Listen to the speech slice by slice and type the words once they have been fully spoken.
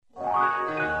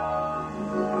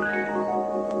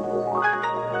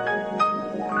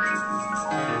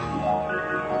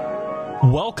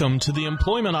Welcome to the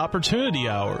Employment Opportunity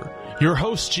Hour. Your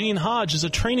host, Gene Hodge, is a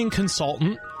training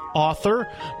consultant, author,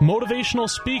 motivational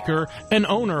speaker, and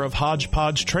owner of Hodge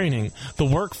Training, the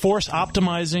workforce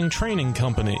optimizing training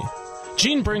company.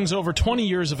 Gene brings over 20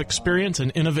 years of experience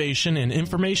and innovation in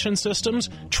information systems,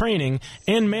 training,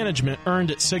 and management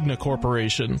earned at Cigna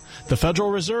Corporation, the Federal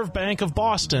Reserve Bank of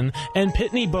Boston, and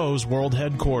Pitney Bowes World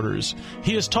Headquarters.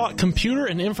 He has taught computer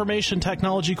and information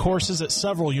technology courses at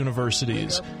several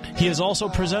universities. He has also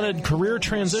presented career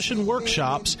transition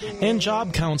workshops and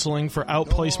job counseling for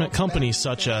outplacement companies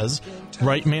such as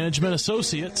Wright Management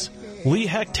Associates, Lee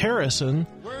Hecht Harrison,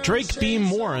 Drake Beam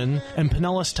Morin, and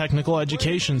Pinellas Technical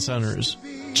Education Centers.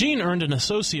 Gene earned an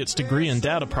associate's degree in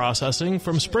data processing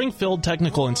from Springfield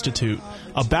Technical Institute,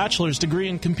 a bachelor's degree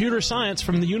in computer science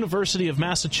from the University of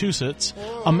Massachusetts,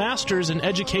 a master's in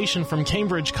education from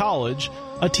Cambridge College,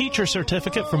 a teacher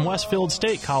certificate from Westfield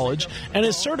State College, and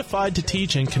is certified to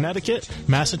teach in Connecticut,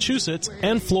 Massachusetts,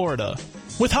 and Florida.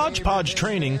 With Hodge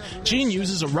Training, Gene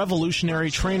uses a revolutionary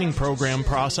training program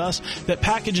process that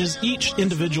packages each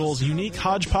individual's unique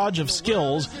hodgepodge of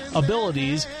skills,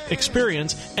 abilities,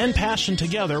 experience, and passion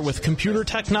together with computer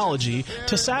technology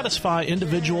to satisfy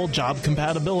individual job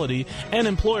compatibility and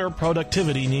employer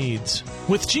productivity needs.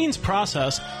 With Gene's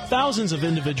process, thousands of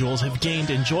individuals have gained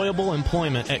enjoyable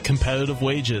employment at competitive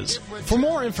wages. For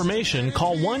more information,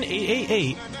 call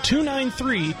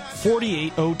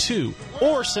 1-888-293-4802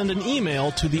 or send an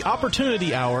email to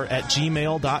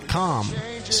theopportunityhour@gmail.com.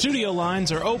 Studio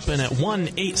lines are open at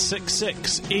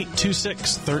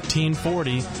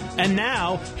 1-866-826-1340. And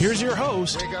now, here's your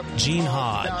host, Gene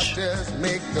Hodge.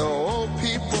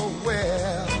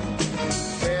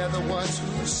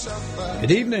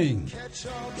 Good evening.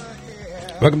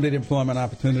 Welcome to the Employment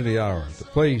Opportunity Hour, the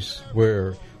place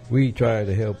where we try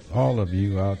to help all of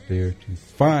you out there to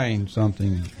find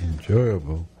something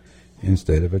enjoyable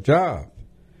instead of a job.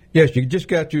 Yes, you just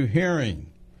got you hearing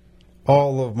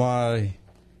all of my,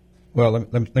 well,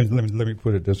 let me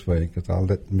put it this way, because I'll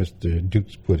let Mr.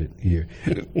 Dukes put it here.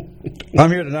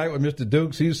 I'm here tonight with Mr.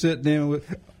 Dukes. He's sitting in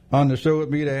on the show with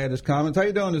me to add his comments. How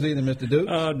you doing this evening, Mr. Dukes?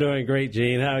 Oh, doing great,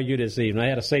 Gene. How are you this evening? I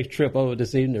had a safe trip over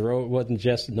this evening. The road wasn't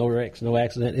just no wrecks, no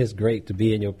accident. It's great to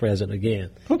be in your presence again.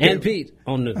 Okay. And Pete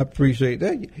on the. I appreciate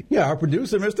that. Yeah, our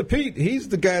producer, Mr. Pete. He's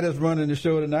the guy that's running the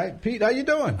show tonight. Pete, how you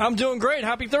doing? I'm doing great.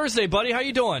 Happy Thursday, buddy. How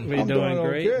you doing? We're doing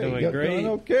great. Okay. Doing great. Doing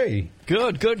okay.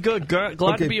 Good.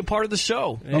 Glad to be a part of the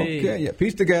show. Hey. Okay, yeah.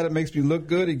 Pete's the guy that makes me look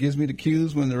good. He gives me the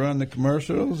cues when they run the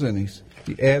commercials, and he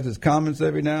adds his comments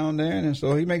every now and then, and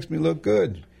so he makes me look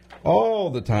good all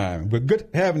the time. But good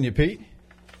having you, Pete.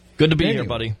 Good to be here,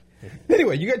 buddy.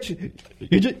 Anyway, you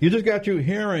just got you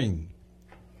hearing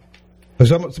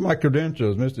some of my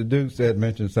credentials. Mr. Dukes had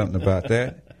mentioned something about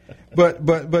that. But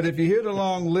if you hear the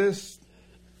long list,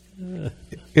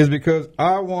 it's because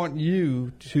I want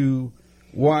you to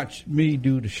watch me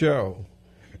do the show.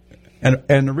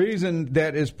 And the reason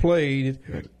that is played,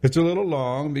 it's a little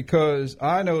long, because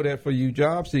I know that for you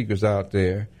job seekers out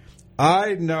there,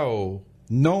 I know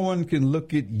no one can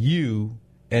look at you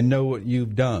and know what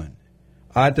you've done.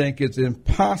 I think it's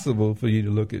impossible for you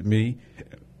to look at me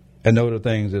and know the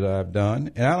things that I've done,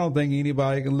 and I don't think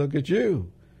anybody can look at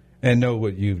you and know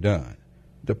what you've done.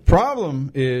 The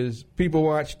problem is people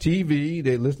watch TV,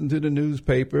 they listen to the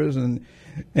newspapers, and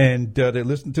they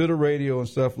listen to the radio and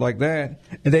stuff like that,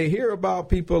 and they hear about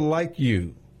people like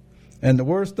you. And the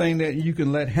worst thing that you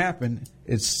can let happen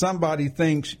is somebody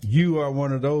thinks you are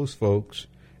one of those folks,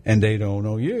 and they don't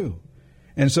know you.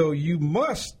 And so you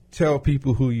must tell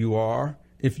people who you are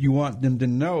if you want them to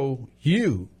know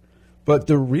you. But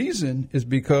the reason is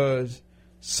because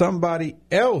somebody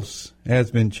else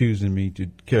has been choosing me to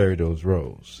carry those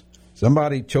roles.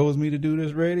 Somebody chose me to do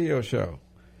this radio show.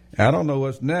 I don't know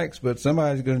what's next, but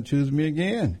somebody's going to choose me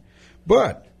again.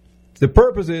 But the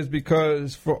purpose is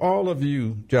because for all of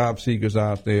you job seekers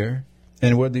out there,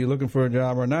 and whether you're looking for a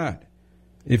job or not,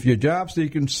 if you're job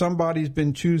seeking, somebody's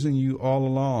been choosing you all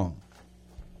along,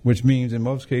 which means in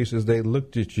most cases they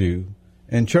looked at you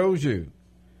and chose you.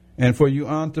 And for you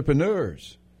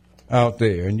entrepreneurs out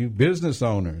there and you business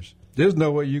owners, there's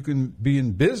no way you can be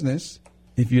in business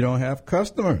if you don't have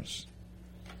customers.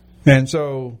 And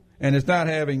it's not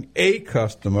having a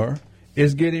customer,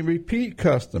 it's getting repeat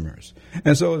customers.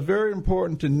 And so it's very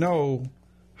important to know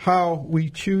how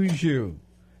we choose you.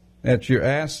 That's your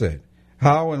asset.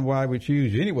 How and why we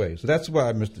choose you. Anyway, so that's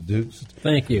why, Mr. Dukes.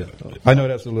 Thank you. I know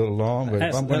that's a little long, but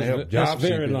I'm going to help job seekers.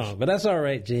 That's very long, but that's all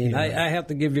right, Gene. I have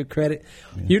to give you credit.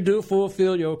 Yeah. You do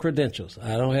fulfill your credentials.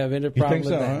 I don't have any problem with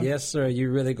that. Huh? Yes, sir.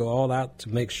 You really go all out to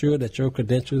make sure that your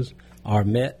credentials are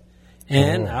met.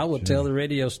 And I will tell the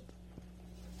radio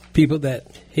people that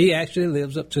he actually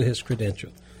lives up to his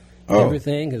credential. Oh.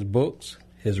 Everything, his books,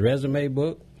 his resume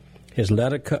book, his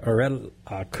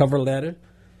cover letter,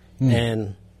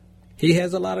 and he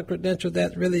has a lot of credentials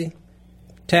that really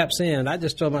taps in. I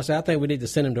just told myself, I think we need to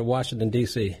send him to Washington,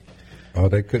 D.C. Oh,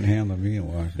 they couldn't handle me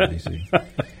in Washington, D.C.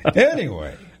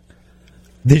 Anyway,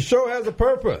 the show has a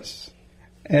purpose.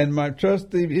 And my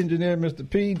trusty engineer, Mr.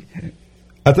 Pete,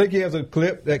 I think he has a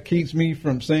clip that keeps me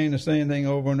from saying the same thing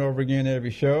over and over again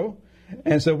every show.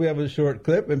 And so we have a short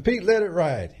clip, and Pete, let it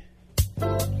ride.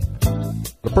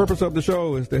 The purpose of the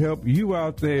show is to help you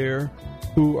out there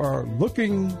who are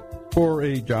looking for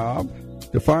a job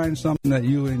to find something that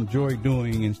you enjoy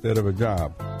doing instead of a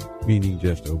job, meaning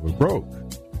just over broke.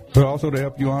 But also to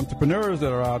help you entrepreneurs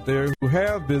that are out there who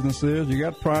have businesses, you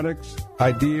got products,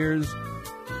 ideas.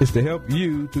 It's to help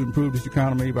you to improve this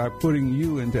economy by putting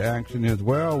you into action as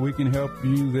well. We can help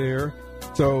you there.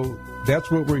 So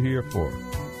that's what we're here for.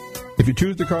 If you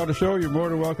choose to call the show, you're more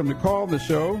than welcome to call the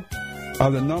show.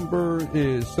 The number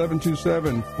is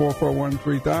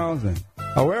 727-441-3000.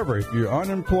 However, if you're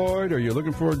unemployed or you're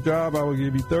looking for a job, I will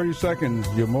give you 30 seconds.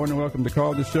 You're more than welcome to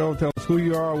call the show. Tell us who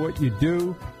you are, what you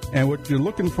do, and what you're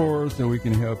looking for so we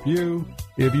can help you.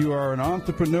 If you are an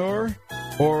entrepreneur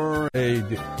or a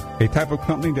type of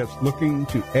company that's looking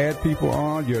to add people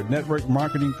on, you're a network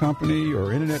marketing company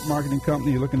or internet marketing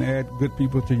company, you're looking to add good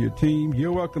people to your team,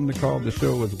 you're welcome to call the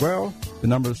show as well. The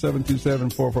number is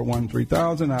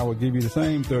 727-441-3000. I will give you the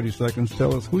same 30 seconds.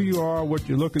 Tell us who you are, what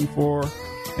you're looking for,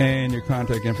 and your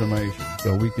contact information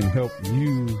so we can help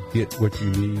you get what you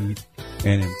need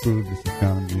and improve this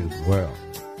economy as well.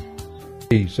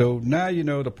 So now you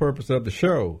know the purpose of the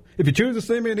show. If you choose to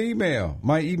send me an email,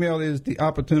 my email is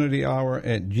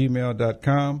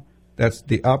theopportunityhour@gmail.com. That's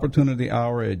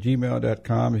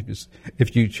theopportunityhour@gmail.com.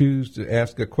 If you choose to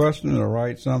ask a question or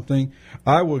write something,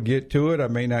 I will get to it. I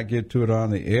may not get to it on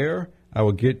the air. I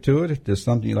will get to it. If there's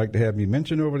something you'd like to have me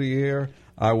mention over the air,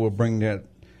 I will bring that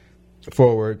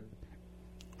forward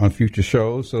on future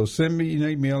shows. So send me an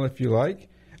email if you like.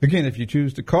 Again, if you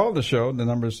choose to call the show, the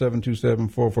number is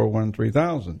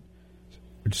 727-441-3000.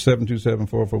 It's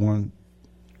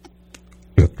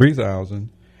 727-441-3000.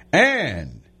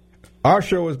 And our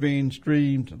show is being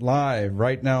streamed live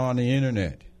right now on the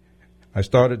Internet. I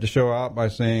started the show out by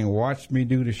saying, watch me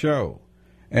do the show.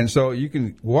 And so you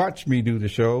can watch me do the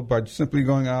show by simply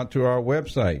going out to our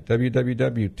website,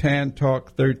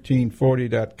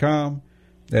 www.tantalk1340.com.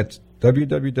 That's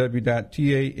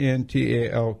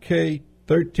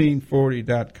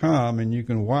www.tantalk1340.com, and you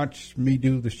can watch me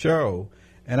do the show.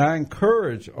 And I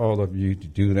encourage all of you to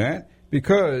do that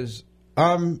because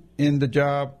I'm in the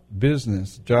job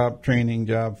business, job training,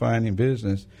 job finding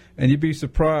business, and you'd be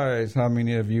surprised how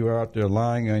many of you are out there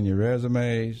lying on your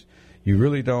resumes. You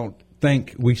really don't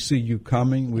think we see you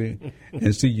coming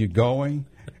and see you going,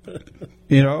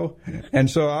 you know. And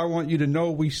so I want you to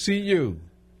know we see you.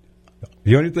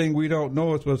 The only thing we don't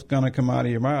know is what's going to come out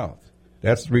of your mouth.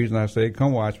 That's the reason I say,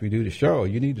 come watch me do the show.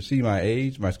 You need to see my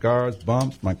age, my scars,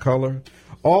 bumps, my color,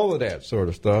 all of that sort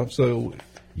of stuff. So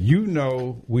you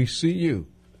know we see you.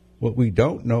 What we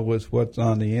don't know is what's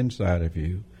on the inside of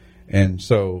you. And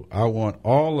so I want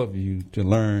all of you to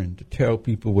learn to tell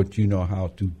people what you know how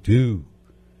to do,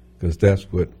 because that's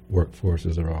what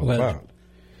workforces are all about.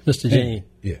 Mr. Gene,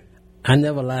 yeah, I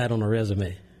never lied on a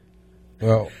resume.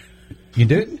 Well, you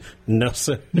didn't? No,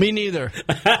 sir. Me neither.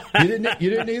 You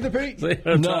didn't either, Pete?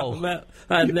 No.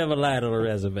 I never lied on a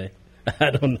resume.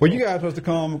 I don't know. Well, you guys must have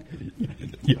come.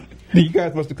 You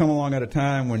guys must have come along at a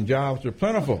time when jobs were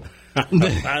plentiful.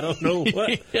 I don't know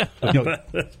what.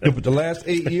 But the last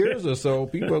 8 years or so,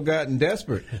 people have gotten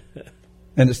desperate.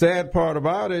 And the sad part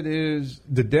about it is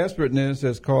the desperateness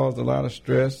has caused a lot of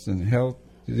stress and health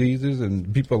diseases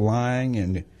and people lying,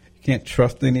 and you can't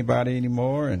trust anybody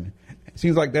anymore. And it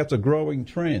seems like that's a growing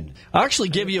trend. I'll actually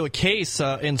give you a case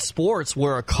in sports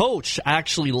where a coach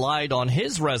actually lied on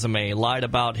his resume, lied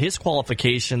about his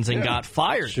qualifications, and got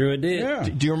fired. Sure did. Yeah.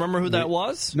 Do you remember who that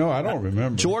was? No, I don't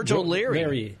remember. George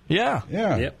O'Leary. Yeah.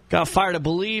 Yep. Got fired. I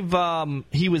believe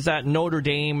he was at Notre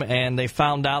Dame, and they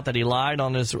found out that he lied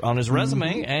on his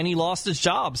resume, and he lost his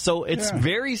job. So it's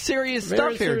very serious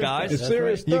stuff here, guys. It's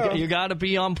serious stuff. You got to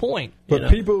be on point. But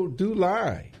people do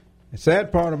lie. The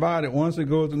sad part about it, once it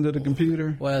goes into the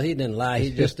computer. Well, he didn't lie. He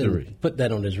just didn't put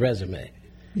that on his resume.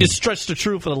 You stretch the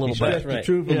truth a little bit. Stretch the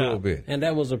truth a little bit. And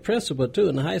that was a principal, too,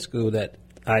 in the high school that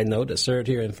I know that served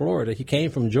here in Florida. He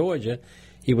came from Georgia.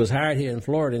 He was hired here in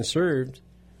Florida and served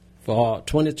for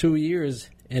 22 years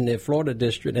in the Florida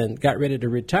district and got ready to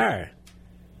retire.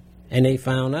 And they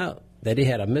found out that he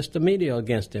had a misdemeanor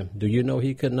against him. Do you know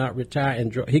he could not retire?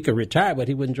 He could retire, but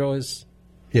he wouldn't draw his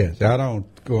Yes, I don't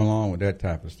go along with that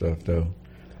type of stuff, though.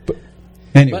 But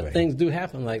anyway, but things do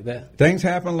happen like that. Things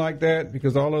happen like that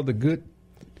because all of the good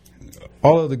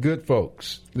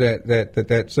folks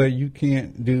that say you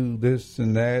can't do this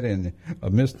and that and a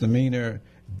misdemeanor.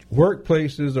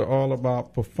 Workplaces are all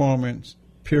about performance,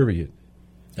 period.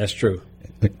 That's true.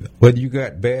 Whether you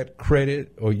got bad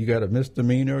credit or you got a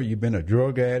misdemeanor, you've been a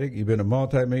drug addict, you've been a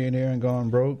multimillionaire and gone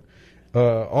broke,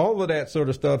 all of that sort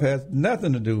of stuff has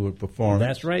nothing to do with performance.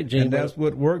 That's right, Gene. And that's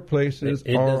what workplaces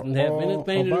it are doesn't have all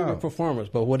anything to do about. with performance,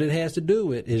 but what it has to do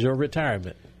with is your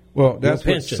retirement. Well, that's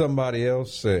your what pension. somebody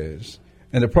else says.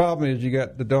 And the problem is you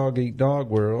got the dog-eat-dog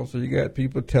world, so you got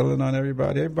people telling on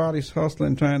everybody. Everybody's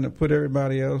hustling, trying to put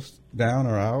everybody else down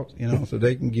or out, so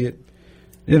they can get,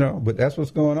 but that's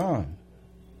what's going on.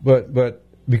 But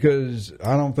because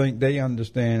I don't think they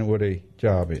understand what a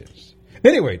job is.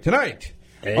 Anyway, tonight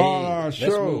on our show.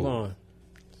 Let's move on.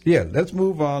 Yeah, let's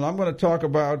move on. I'm going to talk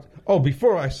about,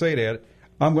 before I say that,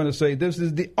 I'm going to say this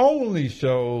is the only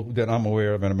show that I'm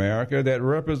aware of in America that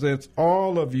represents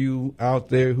all of you out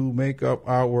there who make up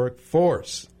our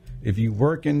workforce. If you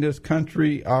work in this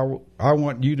country, I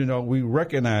want you to know we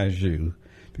recognize you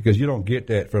because you don't get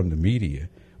that from the media.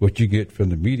 What you get from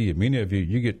the media, many of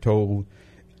you get told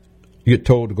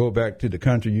to go back to the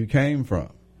country you came from.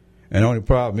 And the only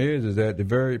problem is that the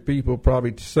very people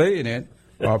probably saying it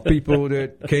are people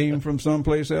that came from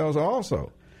someplace else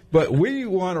also. But we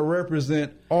want to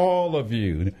represent all of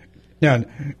you. Now,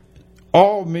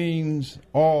 all means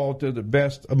all to the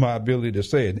best of my ability to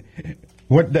say it.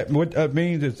 What that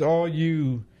means is all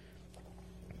you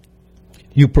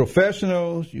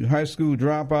professionals, you high school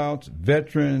dropouts,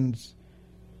 veterans,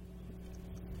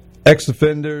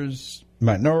 ex-offenders,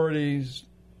 minorities,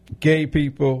 gay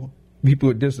people, people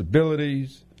with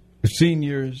disabilities,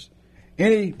 seniors,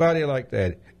 anybody like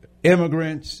that,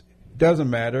 immigrants. Doesn't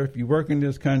matter. If you work in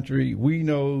this country, we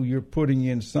know you're putting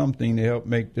in something to help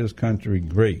make this country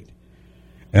great.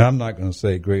 And I'm not going to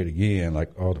say great again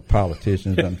like all the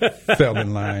politicians fell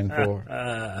in line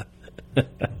for.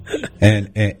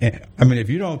 And I mean, if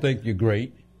you don't think you're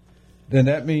great, then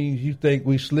that means you think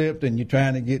we slipped and you're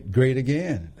trying to get great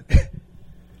again.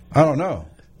 I don't know.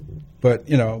 But,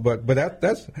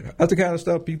 that's the kind of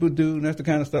stuff people do, and that's the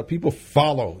kind of stuff people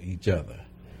follow each other.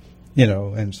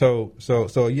 And so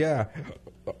yeah,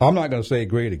 I'm not going to say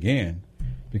great again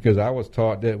because I was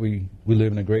taught that we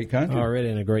live in a great country. Already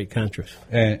in a great country.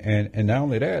 And not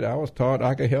only that, I was taught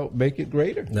I could help make it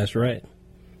greater. That's right.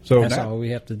 So that's all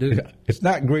we have to do. It's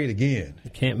not great again.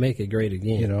 You can't make it great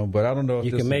again. But I don't know if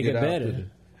you this can will make get it out better.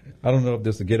 I don't know if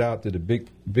this will get out to the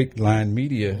big line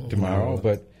media tomorrow,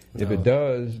 but if it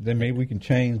does, then maybe we can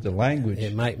change the language.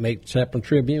 It might make Chapel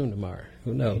Tribune tomorrow.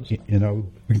 Who knows? We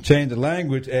can change the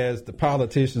language as the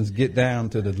politicians get down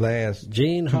to the last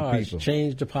Gene two Hodge people.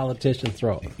 changed the politician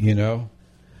throat.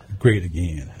 Great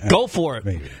again. Go for it.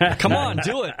 Maybe. Come on,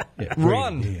 do it. Yeah,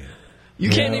 Run. again. You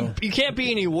can't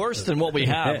be any worse than what we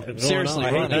have. Seriously, I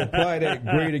hate to apply that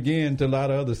great again to a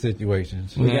lot of other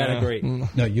situations. We got a great.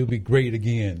 No, you'll be great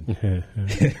again.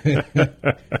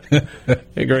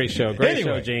 A great show. Great Anyway.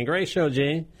 show, Gene. Great show,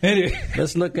 Gene. Anyway.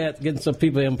 Let's look at getting some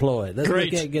people employed. Let's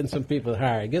Great. look at getting some people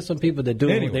hired. Get some people that do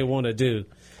what Anyway. they want to do.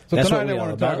 So That's tonight what we I all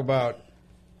want to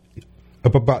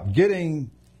talk about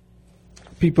getting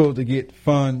people to get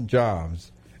fun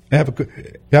jobs.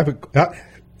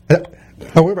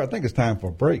 However, I think it's time for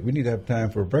a break. We need to have time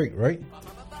for a break, right?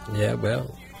 Yeah,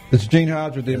 well. This is Gene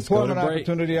Hodge with the Let's go to Employment break.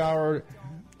 Opportunity Hour,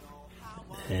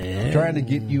 And trying to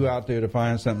get you out there to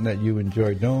find something that you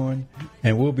enjoy doing.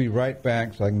 And we'll be right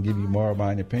back so I can give you more of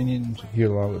my opinions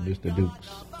here along with Mr. Dukes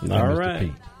and All Mr. right.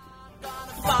 Pete.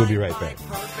 We'll be right back.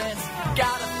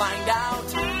 Gotta find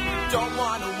out, don't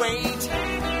wanna wait.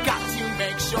 Got to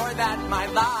make sure that my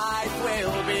life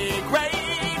will be great.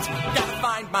 Gotta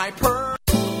find my purpose.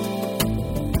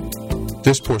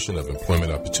 This portion of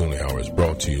Employment Opportunity Hour is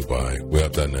brought to you by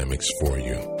Web Dynamics For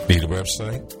You. Need a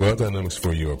website? Web Dynamics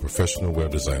For You are professional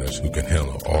web designers who can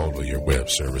handle all of your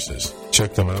web services.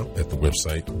 Check them out at the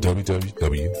website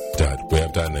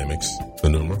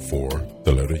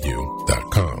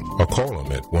www.webdynamics4u.com or call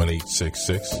them at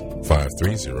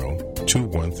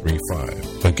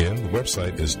 1-866-530-2135. Again, the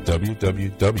website is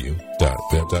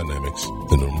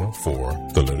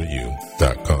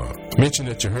www.webdynamics4u.com. Mention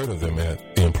that you heard of them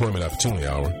at the Employment Opportunity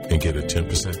Hour and get a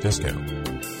 10% discount.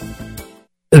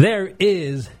 there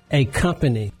is a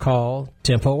company called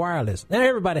Tempo Wireless. Now,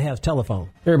 everybody has telephone.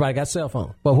 Everybody got cell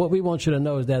phone. But what we want you to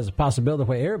know is there's a possibility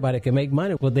where everybody can make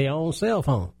money with their own cell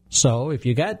phone. So if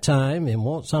you got time and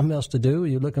want something else to do,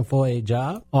 you're looking for a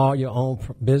job or your own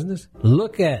business,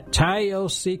 look at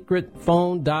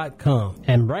TireSecretPhone.com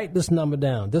and write this number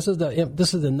down. This is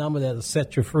the number that will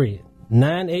set you free.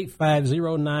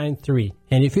 985-093.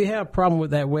 And if you have a problem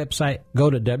with that website, go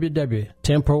to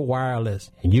www.Tempo Wireless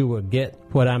and you will get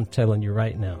what I'm telling you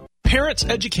right now. Parents,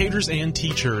 educators, and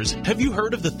teachers, have you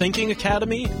heard of the Thinking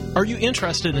Academy? Are you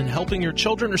interested in helping your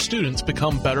children or students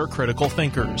become better critical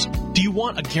thinkers? Do you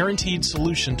want a guaranteed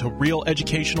solution to real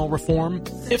educational reform?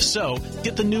 If so,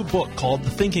 get the new book called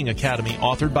The Thinking Academy,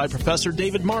 authored by Professor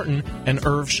David Martin and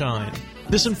Irv Schein.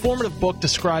 This informative book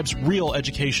describes real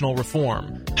educational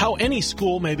reform, how any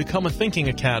school may become a thinking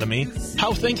academy,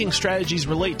 how thinking strategies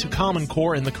relate to Common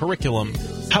Core in the curriculum,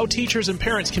 how teachers and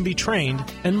parents can be trained,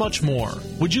 and much more.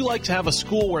 Would you like to have a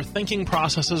school where thinking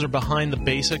processes are behind the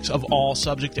basics of all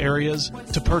subject areas?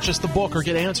 To purchase the book or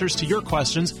get answers to your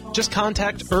questions, just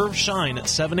contact Irv Schein at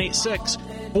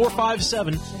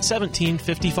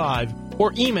 786-457-1755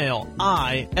 or email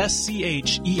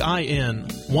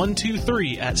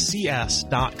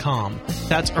ISCHEIN123@cs.com.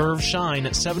 That's Irv Schein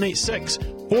at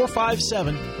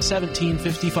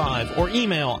 786-457-1755 or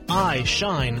email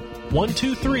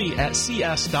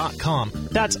ISHEIN123@cs.com.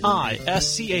 That's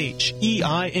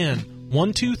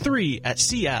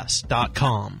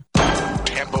ISCHEIN123@cs.com.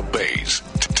 Tampa Bay's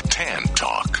Tan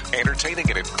Talk. Entertaining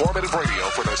and informative radio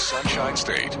for the Sunshine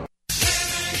State.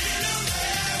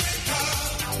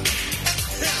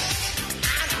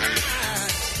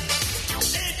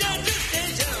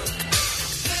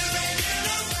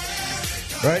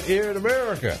 Right here in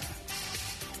America,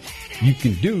 you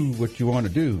can do what you want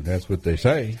to do. That's what they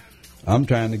say. I'm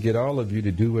trying to get all of you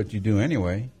to do what you do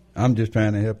anyway. I'm just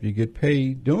trying to help you get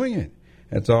paid doing it.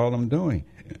 That's all I'm doing.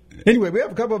 Anyway, we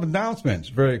have a couple of announcements,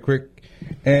 very quick.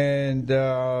 And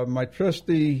my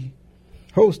trusty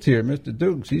host here, Mr.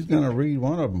 Dukes, he's going to read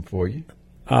one of them for you.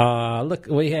 Look,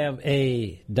 we have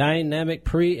a dynamic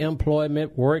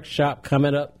pre-employment workshop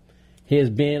coming up. He is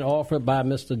being offered by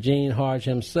Mr. Gene Hodge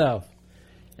himself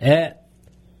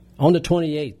on the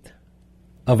 28th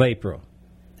of April.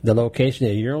 The location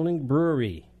is Yearling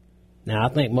Brewery. Now, I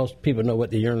think most people know what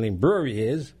the Yearling Brewery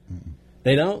is. Mm-mm.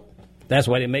 They don't? That's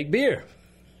why they make beer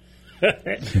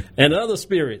and other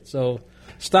spirits. So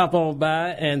stop on by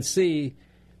and see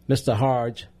Mr.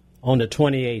 Hodge on the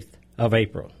 28th of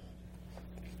April.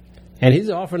 And he's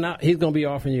going to be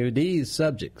offering you these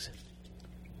subjects.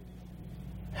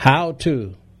 How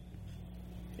to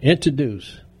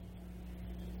introduce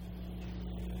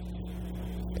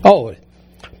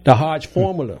the Hodge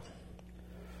formula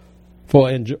for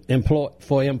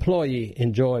employee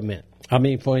enjoyment.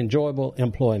 For enjoyable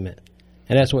employment.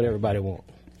 And that's what everybody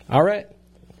wants. All right?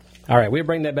 All right, we'll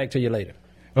bring that back to you later.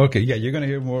 Okay, yeah, you're going to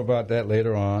hear more about that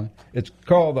later on. It's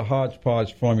called the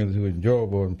Hodgepodge Formula to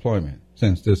Enjoyable Employment.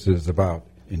 Since this is about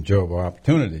enjoyable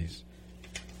opportunities,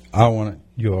 I want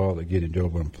you all to get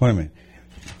enjoyable employment.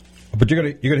 But you're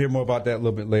going to hear more about that a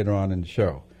little bit later on in the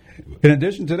show. In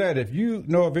addition to that, if you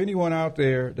know of anyone out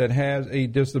there that has a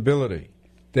disability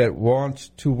that wants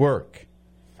to work,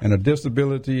 and a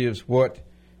disability is what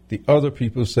the other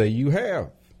people say you have,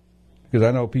 because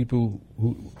I know people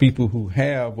who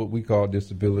have what we call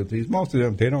disabilities, most of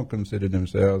them, they don't consider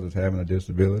themselves as having a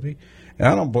disability, and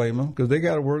I don't blame them because they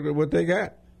got to work with what they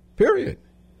got, period.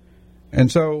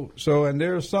 And and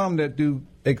there are some that do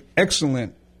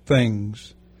excellent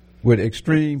things with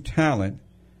extreme talent,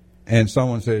 and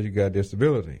someone says you got a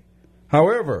disability.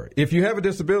 However, if you have a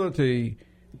disability,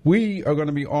 we are going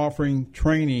to be offering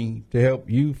training to help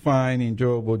you find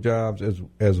enjoyable jobs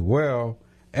as well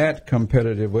at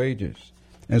competitive wages.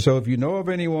 And so if you know of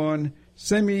anyone,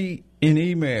 send me an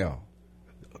email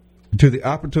to the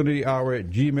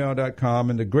opportunityhour@gmail.com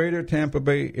in the greater Tampa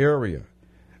Bay area.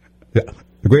 The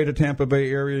greater Tampa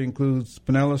Bay area includes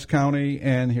Pinellas County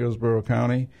and Hillsborough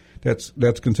County.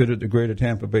 That's considered the greater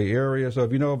Tampa Bay area. So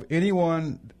if you know of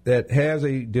anyone that has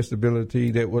a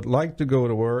disability that would like to go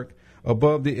to work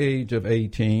above the age of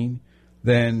 18,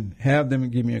 then have them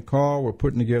give me a call. We're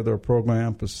putting together a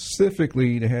program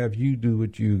specifically to have you do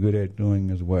what you're good at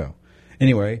doing as well.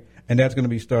 Anyway, and that's going to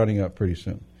be starting up pretty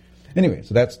soon. Anyway,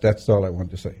 so that's all I wanted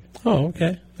to say. Oh,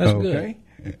 okay. That's good.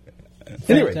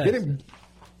 Anyway,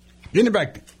 getting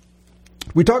back.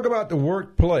 We talk about the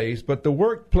workplace, but the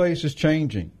workplace is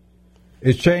changing.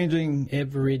 It's changing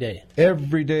every day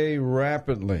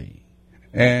rapidly.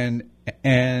 And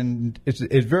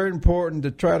it's very important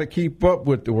to try to keep up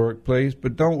with the workplace,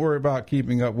 but don't worry about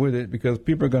keeping up with it because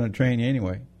people are going to train you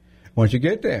anyway once you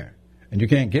get there. And you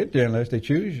can't get there unless they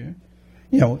choose you.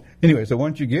 Anyway, so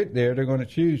once you get there, they're going to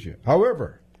choose you.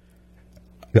 However,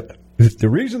 the The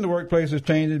reason the workplace is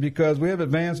changing is because we have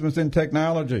advancements in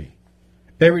technology.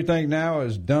 Everything now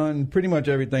is done, pretty much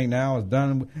everything now is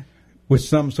done with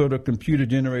some sort of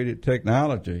computer-generated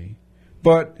technology.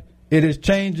 But it is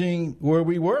changing where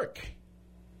we work.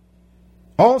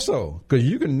 Also, because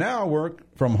you can now work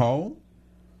from home,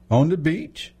 on the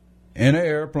beach, in an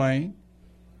airplane,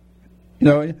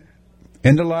 in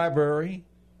the library.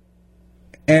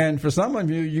 And for some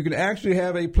of you, you can actually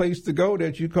have a place to go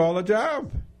that you call a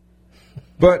job.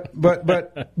 But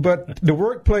the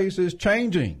workplace is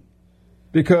changing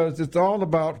because it's all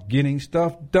about getting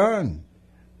stuff done.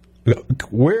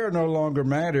 Where no longer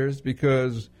matters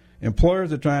because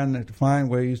employers are trying to find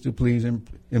ways to please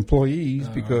employees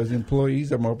because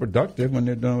employees are more productive when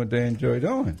they're doing what they enjoy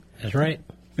doing. That's right.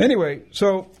 Anyway,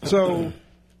 so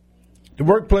the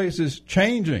workplace is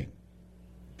changing,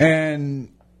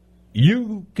 and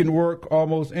you can work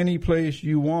almost any place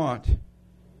you want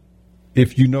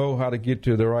if you know how to get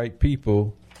to the right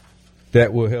people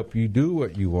that will help you do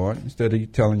what you want instead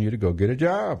of telling you to go get a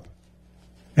job.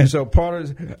 And so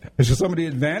some of the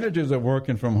advantages of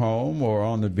working from home or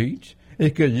on the beach is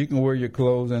because you can wear your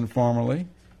clothes informally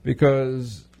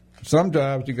because some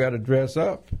jobs you got to dress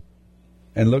up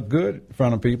and look good in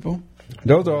front of people.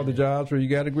 Those are all the jobs where you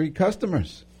got to greet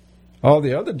customers. All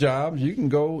the other jobs, you can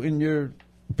go in your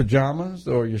pajamas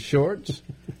or your shorts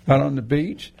out on the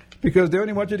beach because they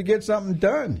only want you to get something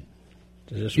done.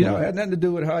 It had nothing to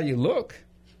do with how you look.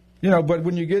 But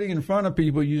when you're getting in front of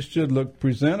people, you should look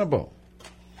presentable.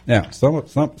 Now,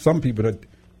 some people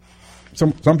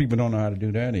don't know how to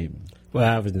do that even. Well,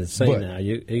 I was going to say now,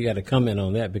 you got to comment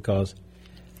on that because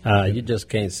you just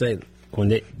can't say when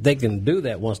they can do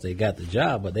that once they got the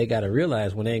job, but they got to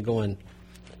realize when they ain't going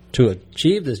to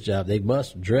achieve this job, they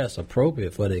must dress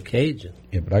appropriate for the occasion.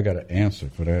 Yeah, but I got an answer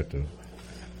for that, though.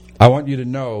 I want you to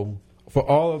know, for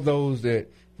all of those that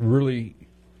really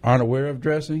aren't aware of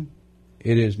dressing,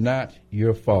 it is not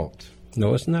your fault.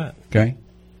 No, it's not. Okay?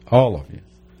 All of you.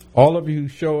 All of you who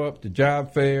show up to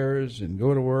job fairs and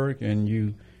go to work and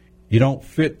you don't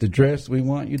fit the dress we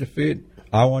want you to fit,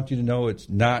 I want you to know it's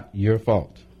not your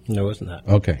fault. No, it's not.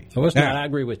 Okay. No, it's not. I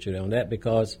agree with you on that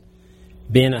because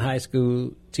being a high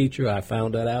school teacher, I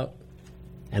found that out.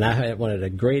 And I had one of the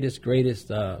greatest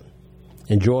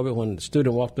enjoyment when the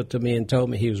student walked up to me and told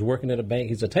me he was working at a bank.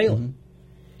 He's a tailor. Mm-hmm.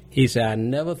 He said, I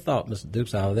never thought, Mr.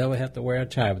 Dukes, I would ever have to wear a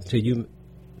tie until you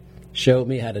showed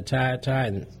me how to tie a tie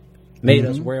and made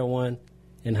us wear one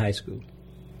in high school.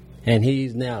 And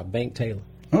he's now a bank tailor.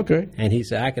 Okay. And he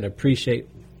said, I can appreciate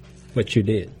what you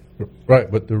did. Right,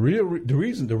 but the real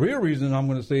reason I'm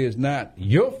going to say is not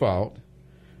your fault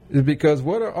is because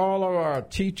what are all of our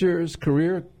teachers,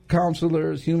 career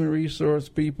counselors, human resource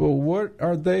people, what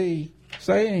are they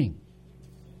saying?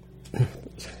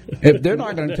 If they're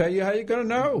not going to tell you, how you going to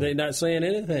know? They're not saying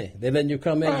anything. They're letting you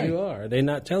come as you are. They're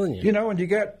not telling you. When you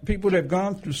got people that have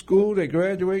gone through school, they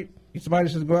graduate, somebody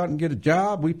says go out and get a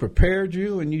job, we prepared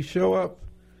you, and you show up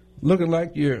looking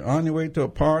like you're on your way to a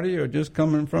party or just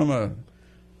coming from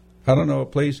a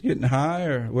place getting high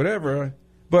or whatever.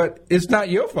 But it's not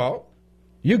your fault.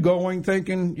 You're going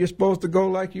thinking you're supposed to go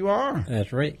like you are.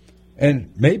 That's right.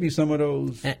 And maybe some of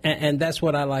those... And that's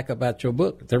what I like about your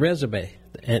book, the resume,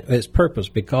 and its purpose,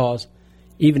 because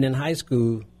even in high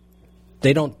school,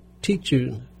 they don't teach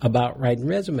you about writing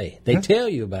resume. They tell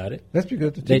you about it. That's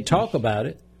because they talk about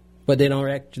it, but they don't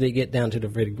actually get down to the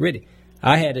nitty-gritty.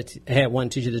 I had one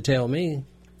teacher to tell me,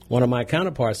 one of my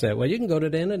counterparts said, well, you can go to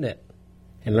the internet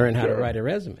and learn how to write a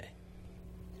resume.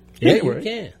 Yeah, anyway, you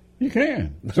can. You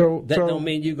can. So that don't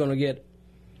mean you're going to get...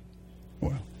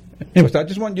 Well, anyways, I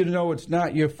just want you to know it's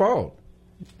not your fault.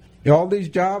 All these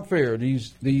job fairs,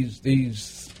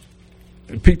 these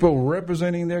people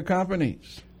representing their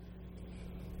companies,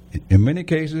 in many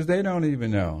cases, they don't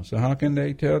even know. So how can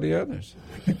they tell the others?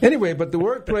 Anyway, but the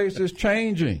workplace is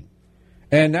changing.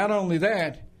 And not only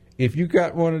that, if you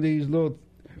got one of these little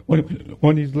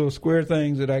square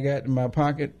things that I got in my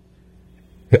pocket,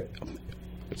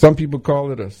 some people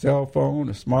call it a cell phone,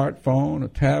 a smartphone, a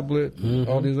tablet,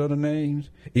 all these other names.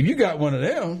 If you got one of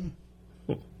them,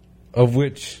 of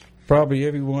which probably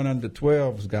everyone under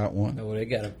 12 has got one. Oh, they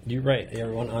got it. You're right.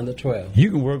 Everyone under 12.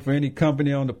 You can work for any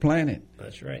company on the planet.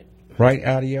 That's right. Right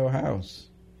out of your house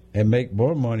and make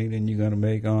more money than you're going to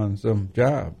make on some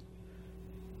job.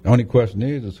 The only question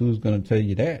is who's going to tell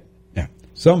you that? Now,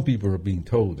 some people are being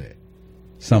told that.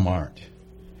 Some aren't.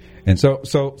 And so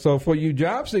for you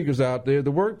job seekers out there,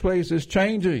 the workplace is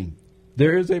changing.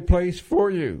 There is a place for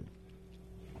you.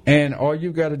 And all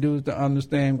you've got to do is to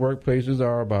understand workplaces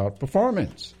are about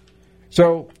performance.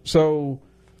 So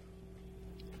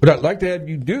what I'd like to have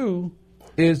you do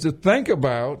is to think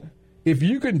about if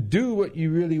you can do what you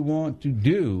really want to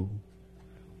do,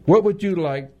 what would you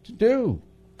like to do?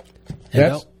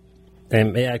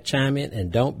 And may I chime in?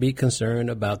 And don't be concerned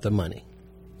about the money.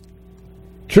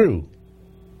 True.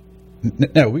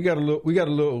 Now we got a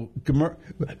little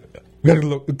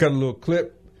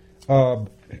clip.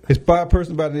 It's by a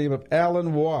person by the name of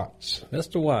Alan Watts.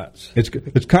 Mr. Watts.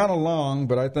 It's kind of long,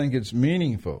 but I think it's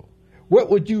meaningful. What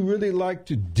would you really like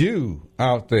to do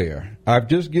out there? I've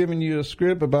just given you a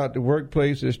script about the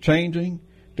workplace is changing,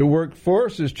 the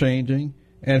workforce is changing,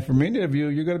 and for many of you,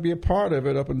 you're going to be a part of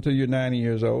it up until you're 90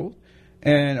 years old.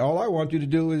 And all I want you to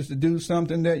do is to do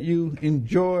something that you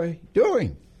enjoy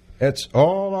doing. That's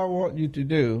all I want you to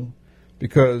do,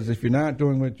 because if you're not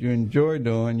doing what you enjoy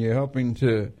doing, you're helping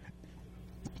to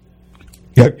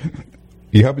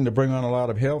bring on a lot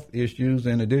of health issues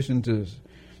in addition to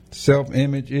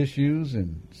self-image issues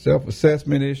and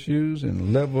self-assessment issues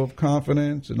and level of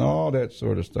confidence and all that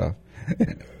sort of stuff.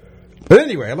 But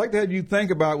anyway, I'd like to have you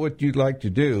think about what you'd like to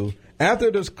do. After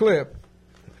this clip,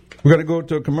 we're going to go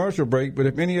to a commercial break, but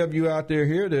if any of you out there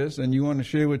hear this and you want to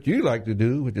share what you like to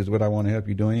do, which is what I want to help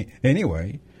you doing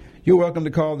anyway, you're welcome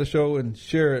to call the show and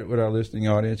share it with our listening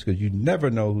audience, because you never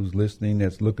know who's listening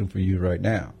that's looking for you right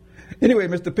now. Anyway,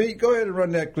 Mr. Pete, go ahead and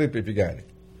run that clip if you got it.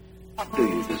 What do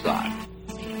you desire?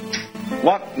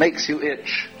 What makes you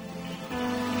itch?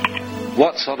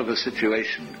 What sort of a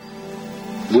situation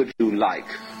would you like?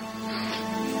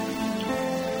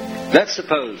 Let's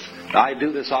suppose, I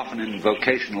do this often in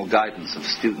vocational guidance of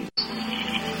students.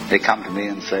 They come to me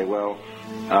and say, well,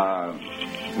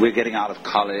 we're getting out of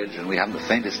college and we haven't the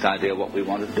faintest idea what we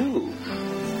want to do.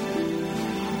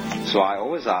 So I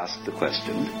always ask the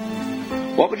question,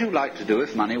 what would you like to do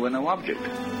if money were no object?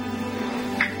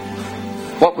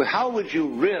 How would you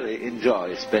really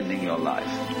enjoy spending your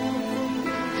life?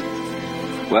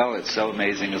 Well, it's so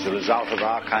amazing. As a result of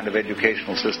our kind of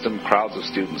educational system, crowds of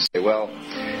students say, well,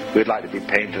 we'd like to be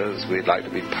painters, we'd like to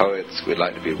be poets, we'd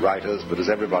like to be writers, but as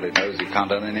everybody knows, you can't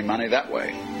earn any money that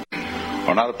way.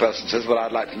 Or another person says, well,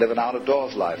 I'd like to live an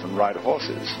out-of-doors life and ride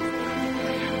horses.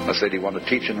 I say, do you want to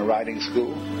teach in a riding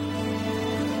school?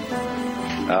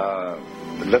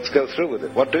 Let's go through with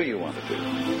it. What do you want to do?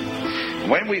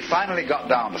 When we finally got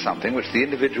down to something which the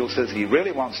individual says he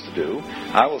really wants to do,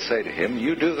 I will say to him,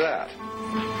 you do that.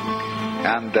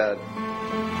 And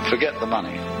forget the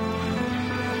money.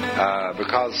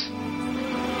 Because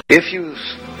if you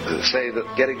say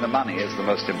that getting the money is the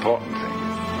most important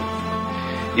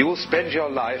thing, you will spend your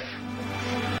life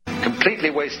completely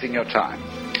wasting your time.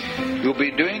 You'll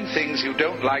be doing things you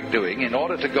don't like doing in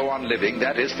order to go on living,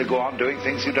 that is, to go on doing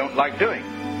things you don't like doing,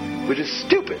 which is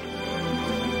stupid.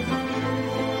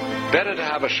 Better to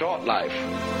have a short life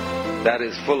that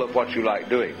is full of what you like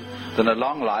doing than a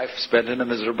long life spent in a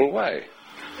miserable way.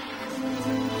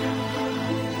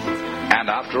 And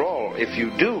after all, if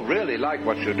you do really like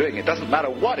what you're doing, it doesn't matter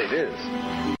what it is,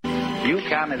 you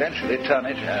can eventually turn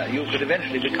it, you could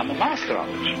eventually become a master of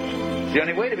it. It's the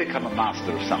only way to become a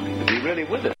master of something, to be really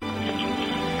with it.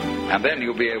 And then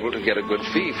you'll be able to get a good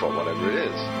fee for whatever it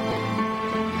is.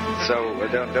 So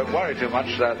don't worry too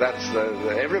much.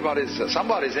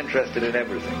 Somebody's interested in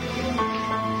everything.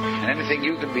 And anything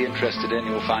you can be interested in,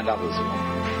 you'll find others who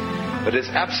will. But it's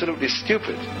absolutely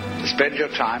stupid to spend your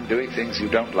time doing things you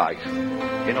don't like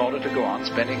in order to go on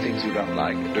spending things you don't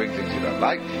like, doing things you don't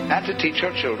like, and to teach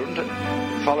your children to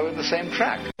follow in the same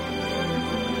track.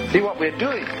 See, what we're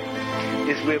doing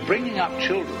is we're bringing up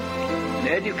children and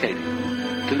educating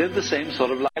them to live the same sort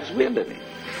of lives we're living,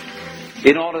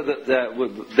 in order that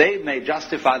they may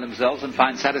justify themselves and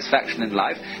find satisfaction in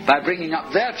life by bringing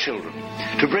up their children,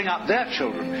 to bring up their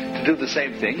children to do the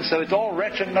same thing, so it's all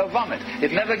wretch and no vomit.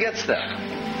 It never gets there.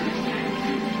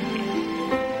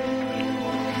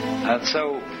 And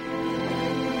so,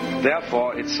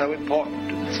 therefore, it's so important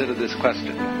to consider this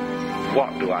question,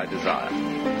 what do I desire?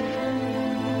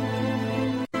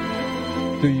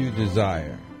 Do you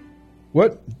desire?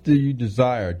 What do you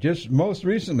desire? Just most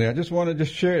recently, I just wanted to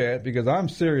share that because I'm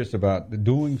serious about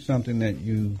doing something that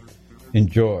you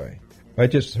enjoy. I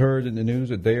just heard in the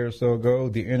news a day or so ago,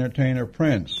 the entertainer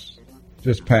Prince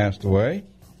just passed away.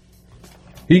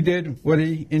 He did what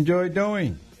he enjoyed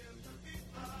doing.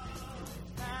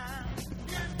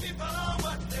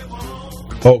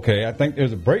 Okay, I think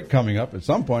there's a break coming up at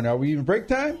some point. Are we even break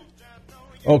time?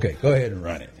 Okay, go ahead and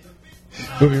run it.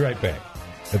 We'll be right back.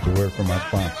 That's a word from our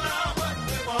sponsor.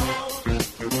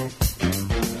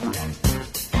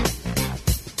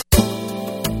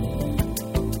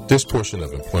 This portion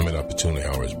of Employment Opportunity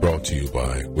Hour is brought to you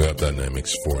by Web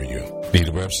Dynamics 4U. Need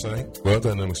a website? Web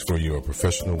Dynamics 4U are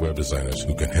professional web designers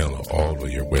who can handle all of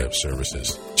your web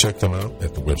services. Check them out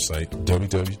at the website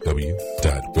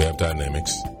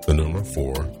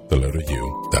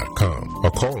www.webdynamics4u.com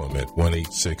or call them at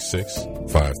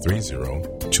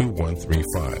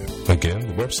 1-866-530-2135. Again,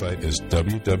 the website is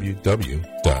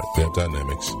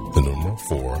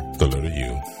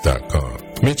www.webdynamics4u.com.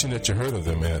 Mention that you heard of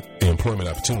them at the Employment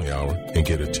Opportunity Hour and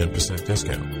get a 10%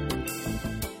 discount.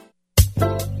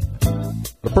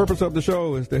 The purpose of the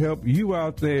show is to help you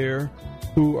out there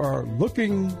who are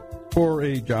looking for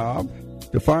a job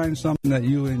to find something that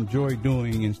you enjoy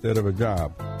doing instead of a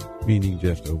job, meaning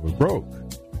just over broke.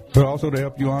 But also to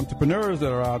help you entrepreneurs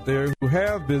that are out there who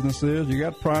have businesses, you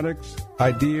got products,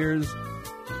 ideas.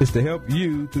 It's to help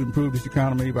you to improve this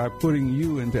economy by putting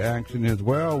you into action as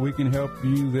well. We can help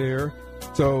you there.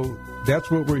 So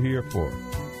that's what we're here for.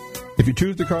 If you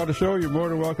choose to call the show, you're more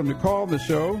than welcome to call the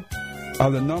show.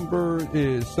 The number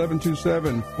is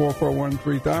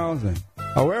 727-441-3000.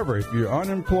 However, if you're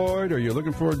unemployed or you're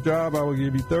looking for a job, I will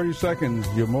give you 30 seconds.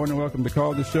 You're more than welcome to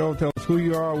call the show. Tell us who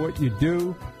you are, what you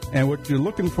do, and what you're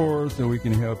looking for so we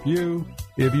can help you.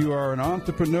 If you are an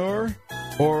entrepreneur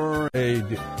or a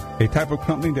type of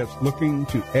company that's looking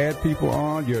to add people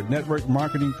on, you're a network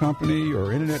marketing company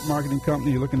or internet marketing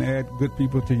company, you're looking to add good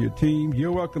people to your team,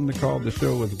 you're welcome to call the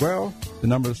show as well. The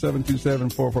number is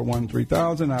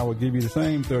 727-441-3000. I will give you the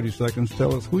same 30 seconds.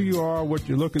 Tell us who you are, what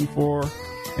you're looking for,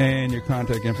 and your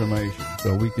contact information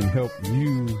so we can help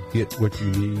you get what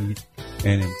you need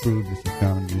and improve this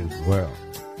economy as well.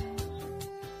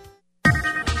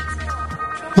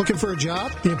 Looking for a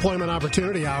job? The Employment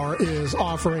Opportunity Hour is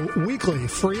offering weekly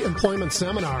free employment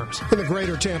seminars in the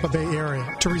greater Tampa Bay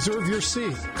area. To reserve your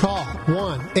seat, call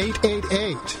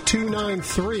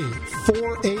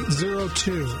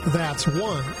 1-888-293-4802. That's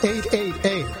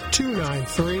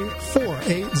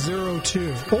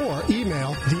 1-888-293-4802. Or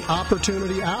email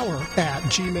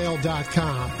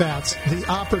theopportunityhour@gmail.com. That's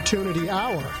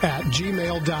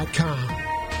theopportunityhour@gmail.com.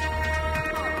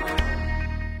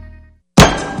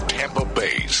 Tampa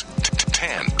Bay's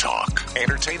Tan Talk.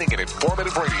 Entertaining and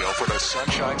informative radio for the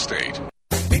Sunshine State.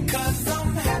 Because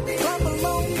I'm happy, clap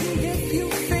along if you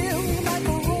feel like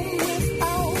a room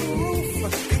without a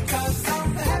roof. Because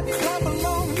I'm happy, clap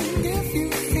along if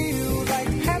you feel like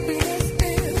happiness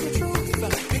is the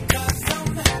truth. Because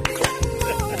I'm happy, clap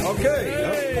along.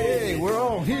 Okay, we're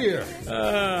all here.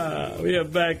 We are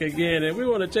back again, and we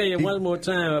want to tell you one more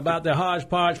time about the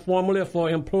Hodgepodge formula for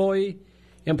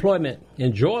employment,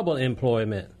 enjoyable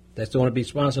employment. That's going to be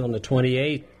sponsored on the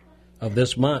 28th of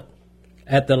this month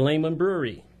at the Lehman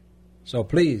Brewery. So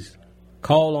please,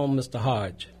 call on Mr.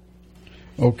 Hodge.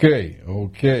 Okay.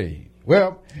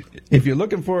 Well, if you're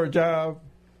looking for a job,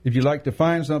 if you'd like to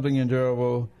find something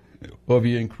enjoyable, or if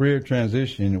you're in career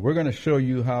transition, we're going to show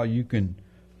you how you can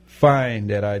find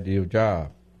that ideal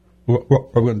job. What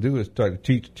we're going to do is start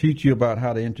to teach you about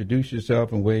how to introduce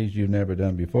yourself in ways you've never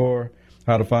done before,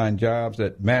 how to find jobs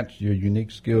that match your unique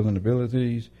skills and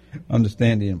abilities,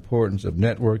 understand the importance of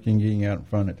networking, getting out in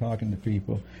front and talking to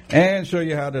people, and show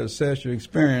you how to assess your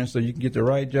experience so you can get the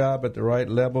right job at the right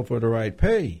level for the right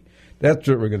pay. That's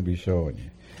what we're going to be showing you.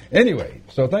 Anyway,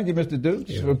 so thank you, Mr.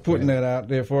 Dukes, for putting that out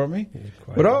there for me.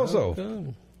 But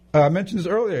also, I mentioned this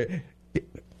earlier,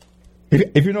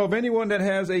 if you know of anyone that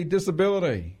has a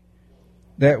disability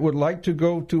that would like to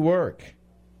go to work,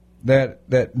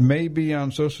 that may be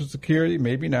on Social Security,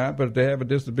 maybe not, but if they have a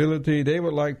disability, they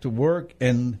would like to work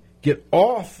and get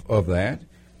off of that,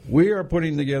 we are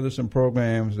putting together some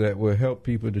programs that will help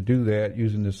people to do that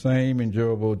using the same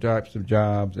enjoyable types of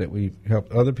jobs that we've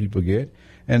helped other people get.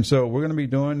 And so we're going to be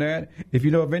doing that. If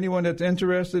you know of anyone that's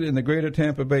interested in the greater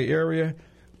Tampa Bay area,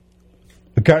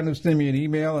 kindly send me an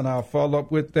email and I'll follow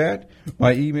up with that.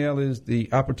 My email is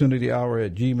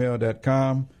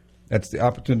theopportunityhour@gmail.com. That's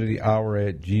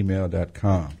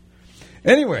theopportunityhour@gmail.com.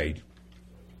 Anyway,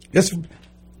 just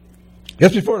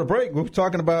before the break, we were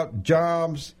talking about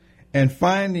jobs and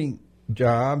finding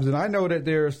jobs. And I know that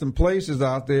there are some places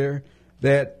out there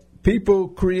that people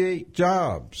create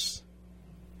jobs.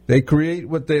 They create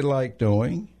what they like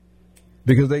doing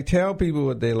because they tell people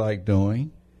what they like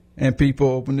doing, and people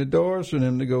open the doors for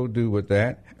them to go do with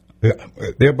that,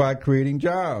 thereby creating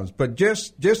jobs. But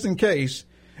just in case,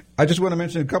 I just want to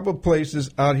mention a couple of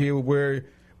places out here where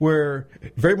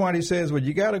everybody says, well,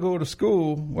 you got to go to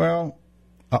school. Well,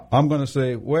 I'm going to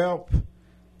say, well,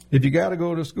 if you got to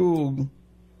go to school,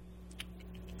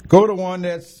 go to one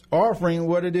that's offering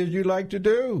what it is you like to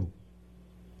do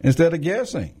instead of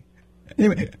guessing.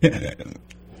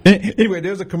 Anyway,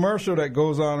 there's a commercial that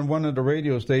goes on one of the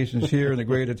radio stations here in the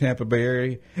greater Tampa Bay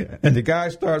area, and the guy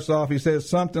starts off, he says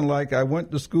something like, I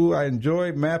went to school, I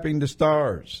enjoy mapping the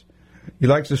stars. He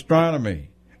likes astronomy.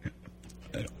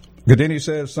 But then he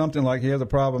says something like he has a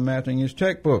problem matching his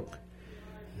checkbook.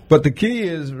 But the key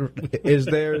is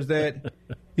that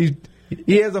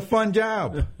he has a fun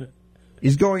job.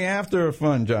 He's going after a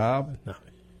fun job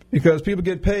because people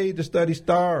get paid to study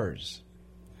stars,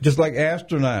 just like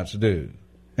astronauts do.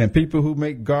 And people who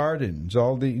make gardens,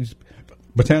 all these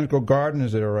botanical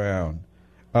gardeners that are around,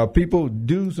 people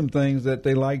do some things that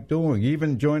they like doing,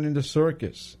 even joining the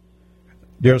circus.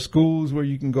 There are schools where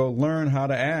you can go learn how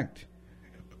to act,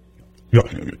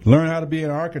 learn how to be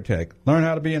an architect, learn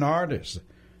how to be an artist.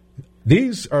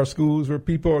 These are schools where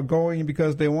people are going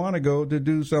because they want to go to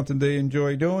do something they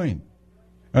enjoy doing.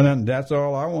 And then that's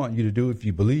all I want you to do if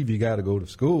you believe you got to go to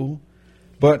school.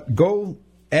 But go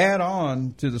add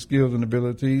on to the skills and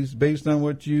abilities based on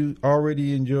what you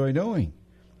already enjoy doing.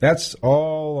 That's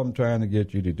all I'm trying to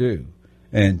get you to do.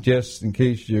 And just in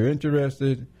case you're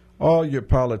interested, all your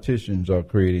politicians are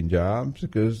creating jobs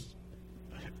because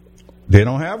they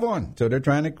don't have one. So they're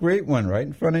trying to create one right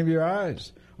in front of your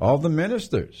eyes. All the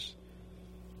ministers,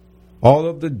 all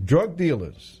of the drug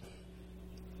dealers.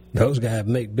 Those guys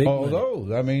make big money. All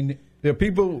those. I mean, there are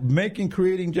people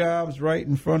creating jobs right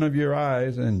in front of your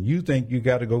eyes, and you think you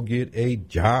got to go get a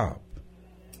job.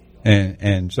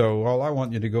 And so all I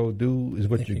want you to go do is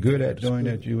what you're good at doing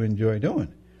that you enjoy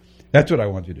doing. That's what I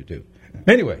want you to do.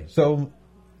 Anyway, so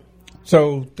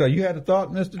you had a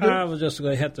thought, Mr. Dukes? I was just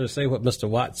going to have to say what Mr.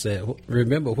 Watt said.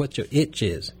 Remember what your itch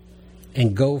is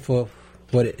and go for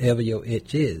whatever your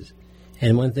itch is.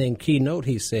 And one thing, keynote,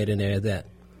 he said in there that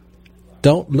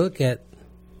don't look at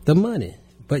the money.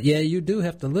 But, yeah, you do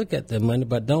have to look at the money,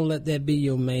 but don't let that be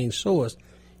your main source.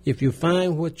 If you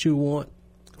find what you want,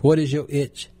 what is your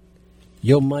itch,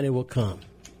 your money will come.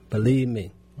 Believe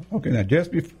me. Okay, now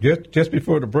just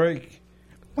before the break,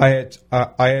 I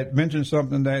had mentioned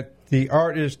something that the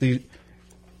artist, the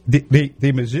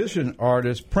musician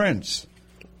artist Prince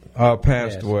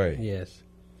passed away. Yes,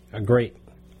 a great.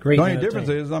 The only difference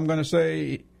is I'm going to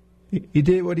say he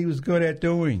did what he was good at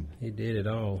doing. He did it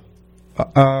all.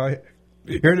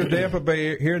 Here in the Tampa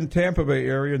Bay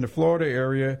area, in the Florida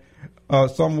area,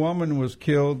 some woman was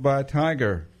killed by a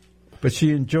tiger, but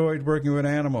she enjoyed working with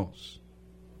animals.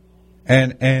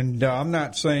 And I'm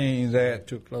not saying that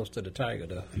too close to the tiger,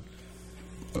 though.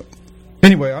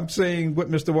 Anyway, I'm saying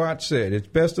what Mr. Watts said. It's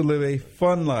best to live a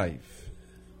fun life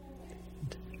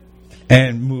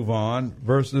and move on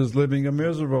versus living a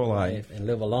miserable life. And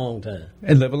live a long time.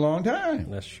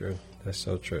 That's true. That's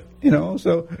so true.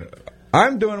 So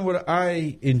I'm doing what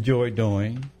I enjoy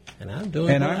doing. And I'm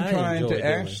trying to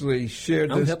actually share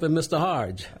this. I'm helping Mr.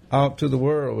 Hodge out to the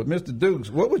world. With Mr. Dukes,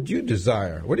 what would you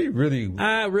desire? What do you really?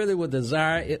 I really would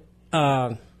desire it.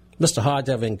 Mr. Hodge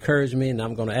have encouraged me, and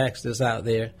I'm going to ask this out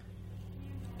there.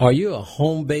 Are you a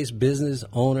home-based business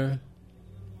owner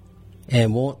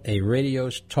and want a radio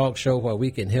talk show where we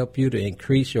can help you to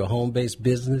increase your home-based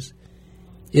business?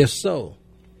 If so,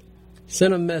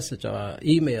 send a message or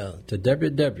email to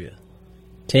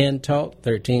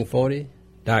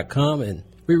www.10talk1340.com, and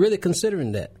we're really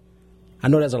considering that. I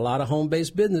know there's a lot of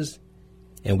home-based business,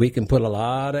 and we can put a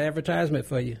lot of advertisement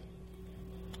for you.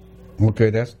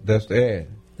 Okay, that's the ad.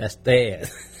 That's the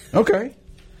ad. Okay.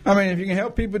 I mean, if you can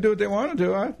help people do what they want to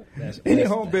do, any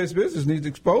home-based business needs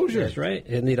exposure. That's right.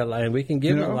 It need a lot, and we can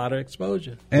give them a lot of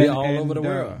exposure. We're all over the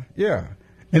world. Yeah.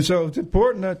 And so it's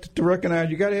important to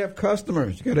recognize you got to have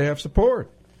customers. You got to have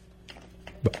support.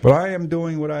 But I am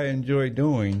doing what I enjoy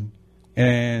doing,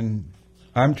 and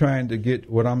I'm trying to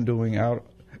get what I'm doing out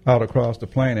across the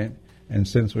planet. And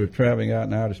since we're traveling out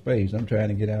in outer space, I'm trying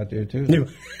to get out there too.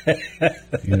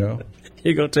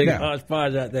 You're going to take a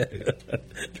hodgepodge out there.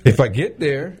 If I get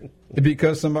there, it's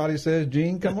because somebody says,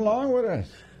 Gene, come along with us.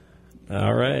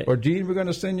 All right. Or, Gene, we're going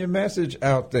to send your message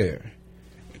out there.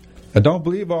 I don't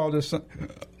believe all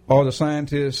the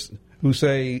scientists who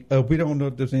say, we don't know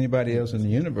if there's anybody else in the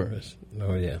universe.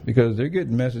 Oh, yeah. Because they're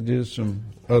getting messages from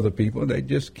other people. They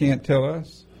just can't tell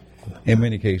us. In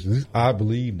many cases. I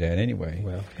believe that anyway.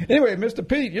 Well. Anyway, Mr.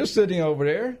 Pete, you're sitting over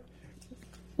there.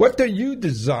 What do you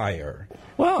desire?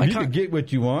 Well, you can get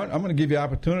what you want. I'm going to give you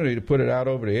opportunity to put it out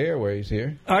over the airways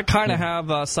here. I kind of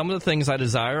have some of the things I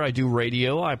desire. I do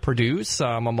radio. I produce.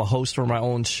 I'm a host for my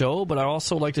own show, but I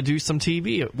also like to do some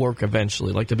TV work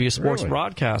eventually. Like to be a sports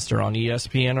broadcaster on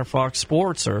ESPN or Fox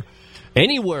Sports or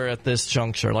anywhere at this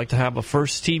juncture. I like to have a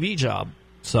first TV job.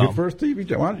 So your first TV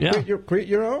job? Why don't you create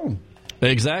your own?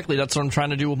 Exactly. That's what I'm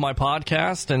trying to do with my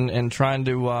podcast and trying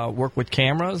to work with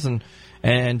cameras and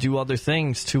and do other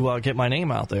things to get my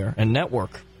name out there and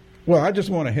network. Well, I just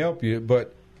want to help you,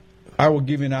 but I will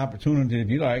give you an opportunity, if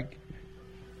you like,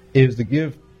 is to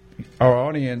give our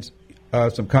audience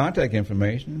some contact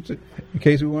information in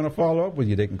case we want to follow up with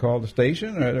you. They can call the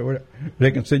station, or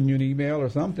they can send you an email or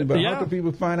something. But how can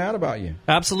people find out about you?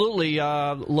 Absolutely.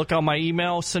 Look on my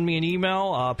email. Send me an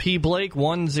email,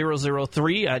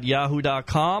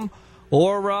 pblake1003@yahoo.com,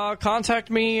 or contact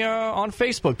me on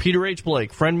Facebook, Peter H.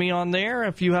 Blake. Friend me on there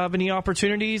if you have any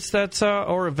opportunities that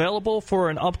are available for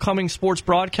an upcoming sports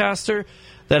broadcaster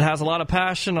that has a lot of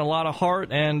passion, a lot of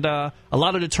heart, and a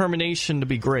lot of determination to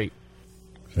be great.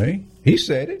 See? He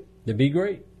said it. To be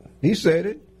great. He said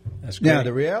it. That's great. Now,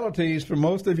 the reality is, for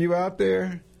most of you out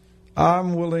there,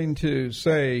 I'm willing to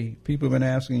say people have been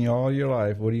asking you all your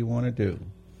life, what do you want to do?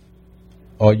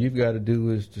 All you've got to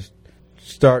do is just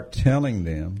start telling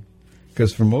them.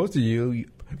 Because for most of you,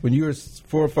 when you were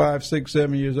 4, 5, 6,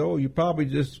 7 years old, you probably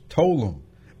just told them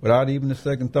without even a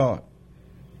second thought.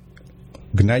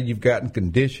 But now you've gotten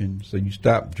conditioned, so you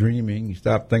stop dreaming, you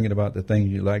stop thinking about the things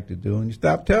you like to do, and you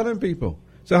stop telling people.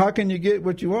 So how can you get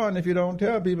what you want if you don't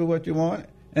tell people what you want?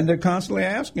 And they're constantly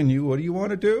asking you, what do you want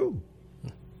to do?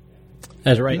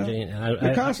 That's right, You know? Gene.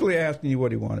 They're constantly asking you what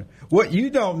do you want to do. What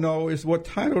you don't know is what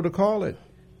title to call it.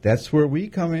 That's where we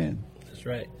come in. That's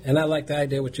right. And I like the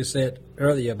idea what you said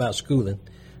earlier about schooling.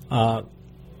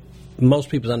 Most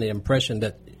people are under the impression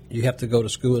that you have to go to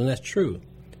school, and that's true.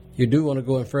 You do want to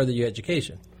go and further your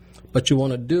education, but you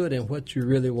want to do it in what you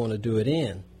really want to do it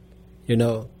in, you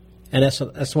know. And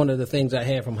that's one of the things I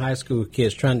had from high school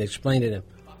kids, trying to explain to them,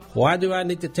 why do I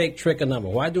need to take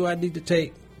trigonometry? Why do I need to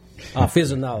take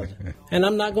physiology? And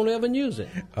I'm not going to ever use it.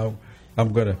 I'm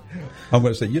gonna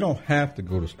say you don't have to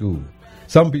go to school.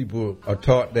 Some people are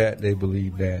taught that, they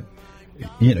believe that.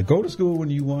 Go to school when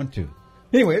you want to.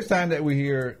 Anyway, it's time that we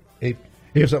hear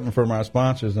something from our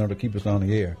sponsors in order to keep us on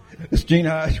the air. It's Gene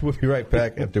Hodge. We'll be right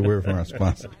back after we're from our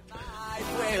sponsor.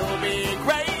 Life will be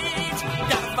great.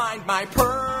 Gotta find my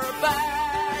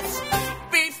purpose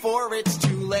before it's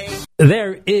too late.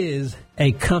 There is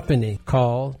a company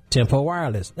called Tempo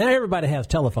Wireless. Now, everybody has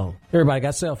telephone. Everybody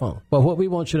got cell phone. But what we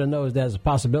want you to know is there's a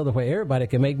possibility where everybody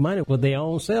can make money with their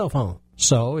own cell phone.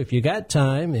 So if you got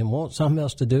time and want something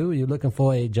else to do, you're looking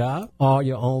for a job or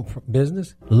your own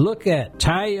business, look at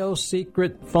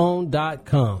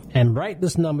TioSecretPhone.com and write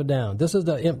this number down. This is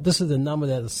the number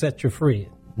that will set you free.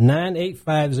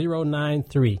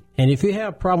 985093. And if you have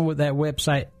a problem with that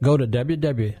website, go to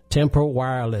www.Tempo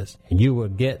Wireless and you will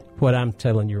get what I'm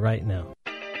telling you right now.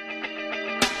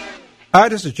 Hi,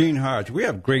 this is Gene Hodge. We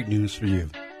have great news for you.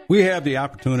 We have the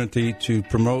opportunity to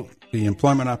promote the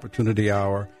Employment Opportunity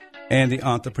Hour and the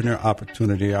Entrepreneur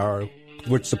Opportunity Hour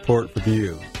with support from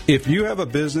you. If you have a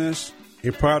business,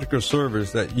 a product or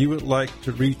service that you would like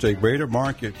to reach a greater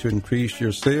market to increase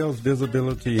your sales,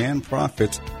 visibility, and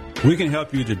profits, we can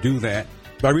help you to do that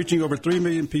by reaching over 3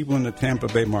 million people in the Tampa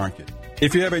Bay market.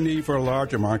 If you have a need for a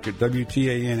larger market,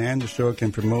 WTAN and the show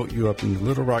can promote you up in the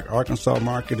Little Rock, Arkansas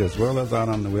market, as well as out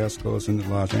on the West Coast in the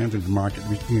Los Angeles market,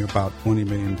 reaching about 20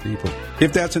 million people.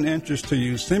 If that's an interest to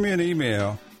you, send me an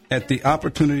email at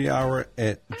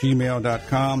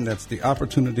theopportunityhour@gmail.com. That's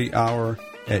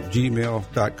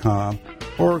theopportunityhour@gmail.com.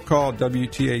 Or call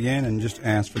WTAN and just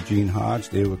ask for Gene Hodge.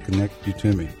 They will connect you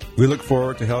to me. We look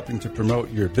forward to helping to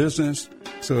promote your business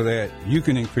so that you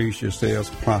can increase your sales,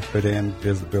 profit, and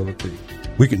visibility.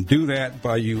 We can do that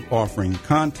by you offering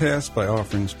contests, by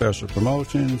offering special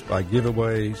promotions, by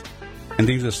giveaways. And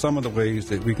these are some of the ways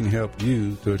that we can help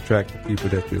you to attract the people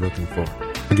that you're looking for.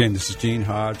 Again, this is Gene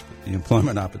Hodge with the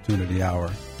Employment Opportunity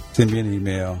Hour. Send me an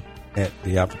email at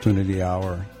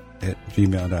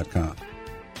theopportunityhour@gmail.com.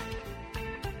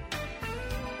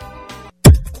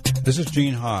 This is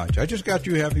Gene Hodge. I just got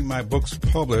you having my books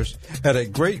published at a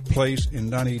great place in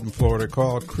Dunedin, Florida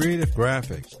called Creative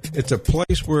Graphics. It's a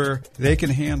place where they can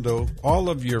handle all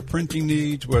of your printing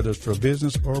needs, whether it's for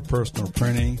business or personal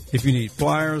printing. If you need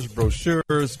flyers,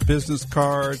 brochures, business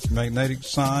cards, magnetic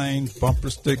signs,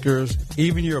 bumper stickers,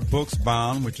 even your books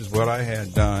bound, which is what I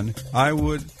had done, I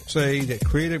would say that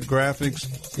Creative Graphics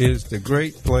is the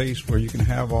great place where you can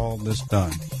have all this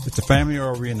done. It's a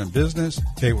family-oriented business.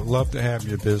 They would love to have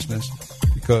your business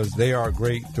because they are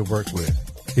great to work with.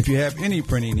 If you have any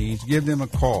printing needs, give them a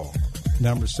call.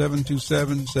 Number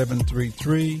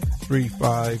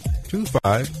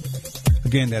 727-733-3525.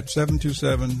 Again, that's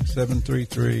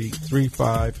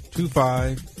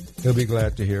 727-733-3525. They'll be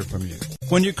glad to hear from you.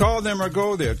 When you call them or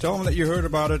go there, tell them that you heard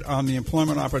about it on the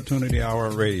Employment Opportunity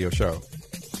Hour radio show.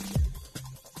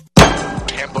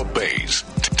 Tampa Bay's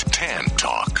Tan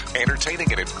Talk. Entertaining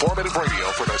and informative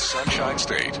radio for the Sunshine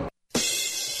State.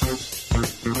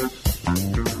 We're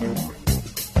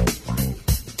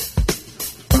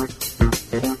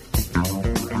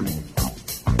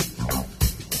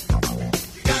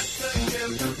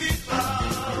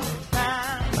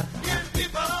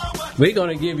going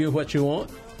to give you what you want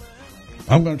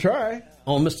I'm going to try.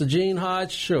 on Mr. Gene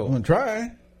Hodge Show. I'm going to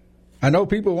try. I know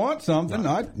people want something.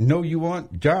 I know you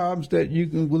want jobs that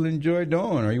will enjoy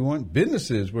doing, or you want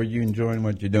businesses where you're enjoying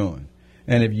what you're doing.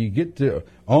 And if you get to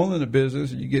owning a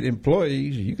business, you get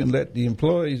employees, you can let the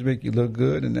employees make you look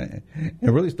good and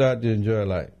really start to enjoy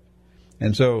life.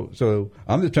 And so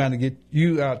I'm just trying to get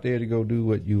you out there to go do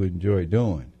what you enjoy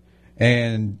doing.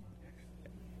 And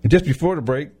just before the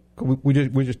break,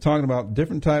 we're just talking about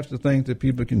different types of things that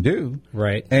people can do.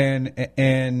 Right. And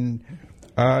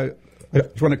I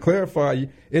just want to clarify,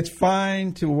 it's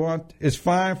fine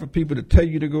for people to tell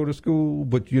you to go to school,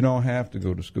 but you don't have to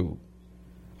go to school.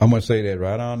 I'm going to say that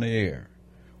right on the air.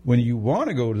 When you want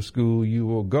to go to school, you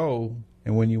will go.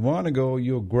 And when you want to go,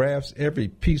 you'll grasp every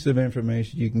piece of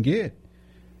information you can get.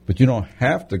 But you don't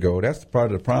have to go. That's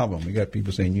part of the problem. We got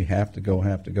people saying you have to go,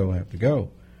 have to go, have to go.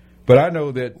 But I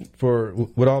know that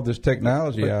with all this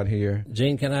technology out here,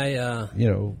 Gene, can I? I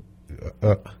know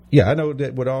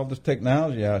that with all this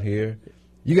technology out here,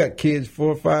 you got kids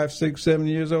 4, 5, 6, 7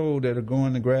 years old that are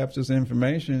going to grasp this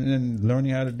information and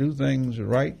learning how to do things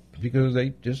right because they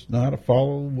just know how to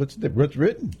follow what's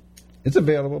written. It's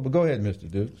available, but go ahead, Mr.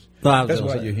 Dukes. That's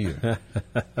why you're here.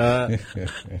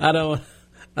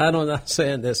 I'm not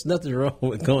saying there's nothing wrong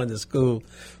with going to school,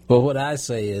 but what I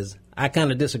say is I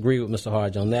kind of disagree with Mr.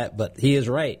 Hodge on that, but he is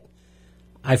right.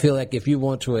 I feel like if you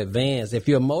want to advance, if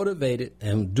you're motivated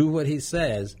and do what he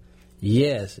says,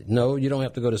 yes, no, you don't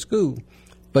have to go to school,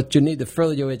 but you need to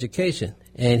further your education.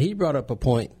 And he brought up a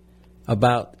point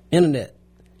about internet.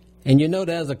 And you know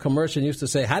there's a commercial used to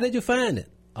say, how did you find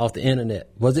it? Off the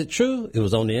internet. Was it true? It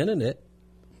was on the internet.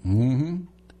 Mm-hmm.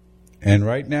 And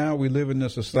right now we live in a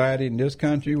society in this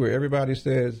country where everybody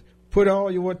says, put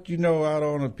all what you know out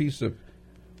on a piece of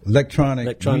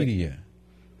electronic media.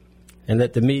 And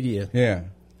let the media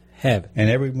have it. And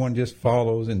everyone just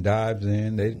follows and dives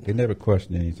in. They never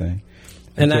question anything.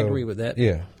 And I agree with that.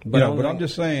 Yeah. But I'm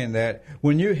just saying that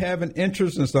when you have an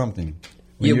interest in something,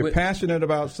 when you're passionate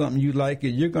about something, you like it,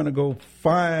 you're going to go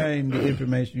find the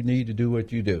information you need to do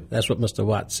what you do. That's what Mr.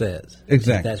 Watt says.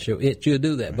 Exactly. That's you'll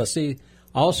do that. Right. But see,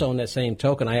 also on that same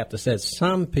token, I have to say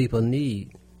some people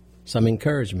need some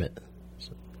encouragement,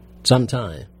 some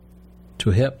time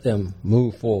to help them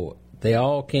move forward. They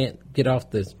all can't get off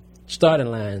the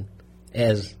starting line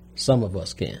as some of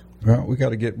us can. Well, we got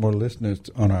to get more listeners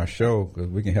on our show because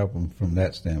we can help them from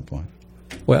that standpoint.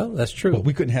 Well, that's true. But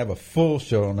we couldn't have a full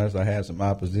show unless I had some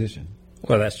opposition.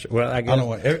 Well, that's true. Well, I guess I don't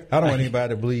want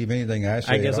anybody to believe anything I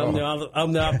say. I guess I'm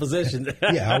the opposition.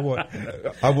 Yeah,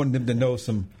 I want them to know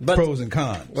some pros and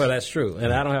cons. Well, that's true,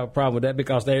 and I don't have a problem with that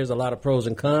because there's a lot of pros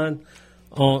and cons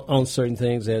on certain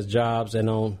things as jobs and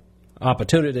on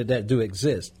opportunity that do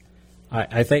exist.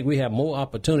 I think we have more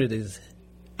opportunities.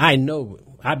 I know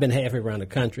I've been halfway around the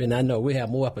country, and I know we have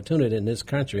more opportunity in this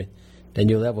country than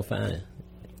you'll ever find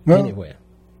anywhere.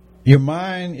 Your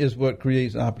mind is what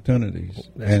creates opportunities,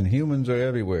 and humans are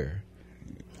everywhere.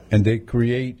 And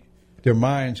their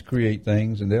minds create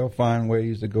things, and they'll find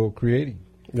ways to go creating.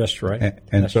 That's right.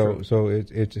 And so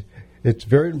it's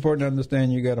very important to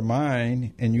understand you got a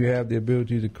mind, and you have the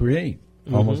ability to create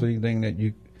almost anything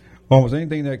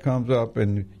that comes up,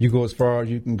 and you go as far as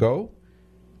you can go.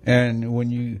 And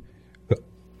when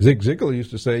Zig Ziglar used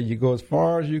to say, you go as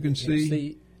far as you can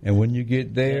see, and when you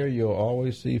get there, you'll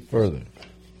always see further.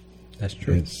 That's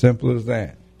true. It's simple as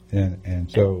that.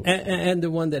 And so and the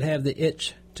one that have the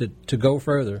itch to go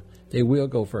further, they will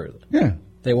go further. Yeah.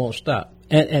 They won't stop.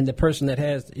 And the person that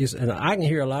and I can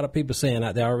hear a lot of people saying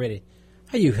out there already,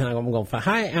 how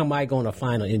am I going to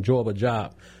find an enjoyable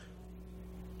job?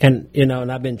 And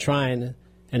and I've been trying,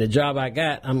 and the job I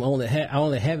got, I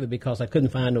only have it because I couldn't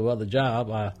find no other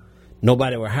job.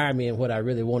 Nobody would hire me in what I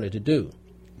really wanted to do.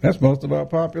 That's most of our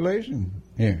population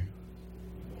here.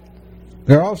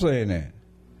 They're all saying that.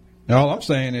 And all I'm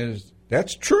saying is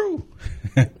that's true.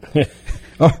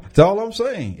 That's all I'm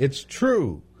saying. It's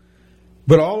true.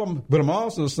 But I'm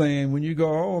also saying when you go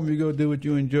home, you go do what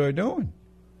you enjoy doing.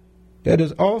 That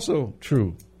is also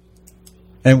true.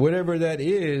 And whatever that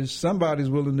is, somebody's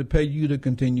willing to pay you to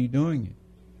continue doing it.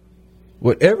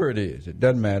 Whatever it is, it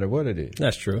doesn't matter what it is.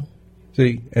 That's true.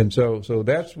 See, and so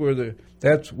that's where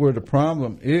the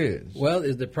problem is. Well,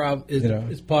 is the problem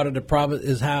is part of the problem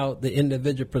is how the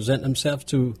individual present themselves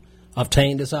to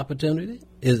obtain this opportunity?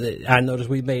 I noticed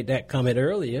we made that comment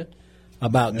earlier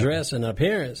about dress and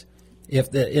appearance.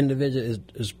 If the individual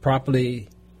is properly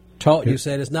taught you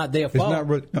said it's not their It's fault. not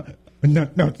really, no,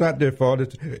 it's not their fault.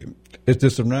 It's the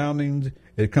surroundings.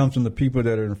 It comes from the people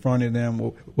that are in front of them.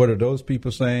 What are those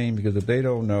people saying? Because if they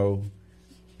don't know,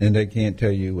 then they can't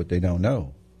tell you what they don't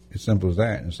know. It's simple as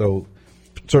that. And so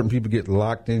certain people get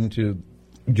locked into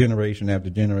generation after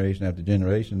generation after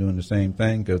generation doing the same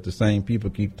thing because the same people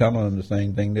keep telling them the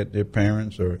same thing that their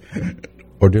parents or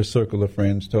their circle of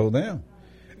friends told them.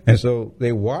 And so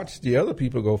they watch the other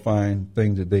people go find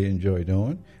things that they enjoy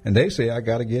doing, and they say, I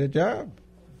got to get a job.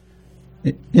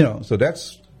 So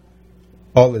that's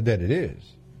all that it is.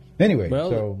 Anyway, Well,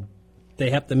 so they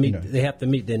have to meet. They have to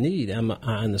meet their need.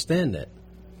 I understand that.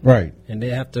 right. And they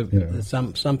have to. Yeah.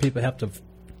 Some people have to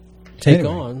take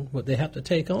Anyway. on what they have to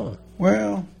take on.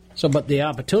 Well, So, but the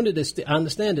opportunity. I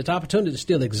understand that the opportunity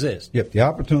still exists. yep, the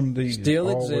opportunity Still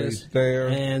is always exists, there.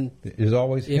 and there's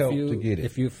always help to get it.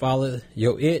 If you follow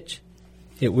your itch,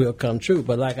 it will come true.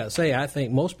 But like I say, I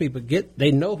think most people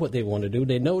they know what they want to do.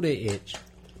 They know their itch,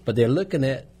 but they're looking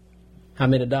at how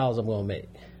many dollars I'm going to make.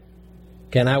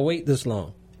 Can I wait this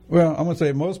long? Well, I'm going to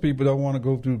say most people don't want to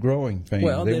go through growing pains.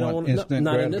 Well, they don't want want instant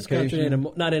not in this country gratification.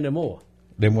 anymore. Not anymore.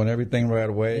 They want everything right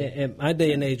away. In my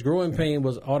day and age, growing pain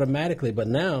was automatically, but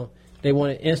now they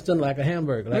want it instant like a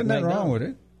hamburger. Like There's nothing wrong McDonald's. with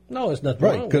it. No, it's nothing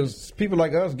Right, wrong with it. because people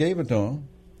like us gave it to them.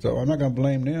 So I'm not going to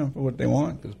blame them for what they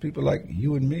want because people like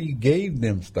you and me gave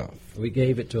them stuff. We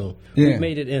gave it to them. Yeah. We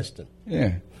made it instant.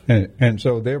 Yeah. And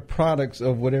so they're products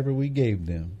of whatever we gave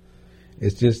them.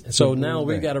 It's just So simple now as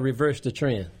we that. got to reverse the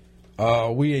trend.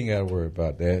 We ain't got to worry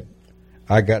about that.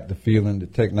 I got the feeling the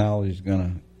technology is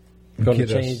going to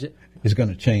change it? It's going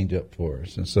to change up for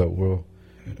us. And so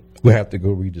we'll have to go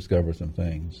rediscover some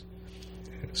things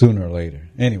sooner or later.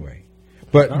 Anyway.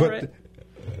 All right.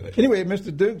 Anyway,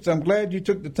 Mr. Dukes, I'm glad you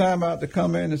took the time out to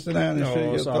come in and sit down and share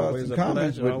your it's thoughts always and a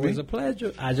comments pleasure. with Always me. a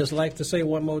pleasure. I just like to say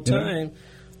one more time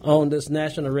on this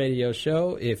national radio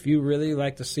show, if you really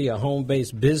like to see a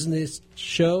home-based business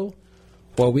show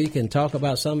where we can talk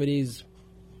about some of these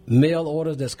mail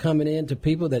orders that's coming in to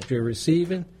people that you're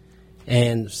receiving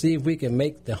and see if we can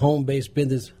make the home-based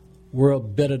business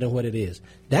world better than what it is.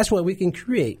 That's where we can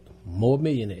create more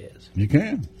millionaires. You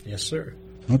can. Yes, sir.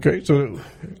 Okay, so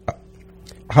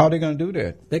how are they going to do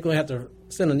that? They're going to have to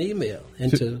send an email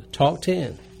into Talk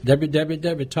 10,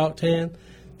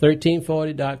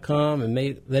 www.talk101340.com, and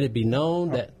let it be known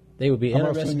that they would be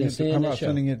interested in seeing How the about show.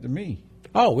 sending it to me?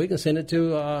 Oh, we can send it to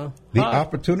The Hodge.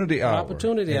 Opportunity Hour.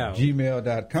 Opportunity at Hour.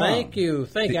 gmail.com. Thank you.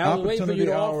 The I was waiting for you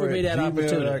to offer me that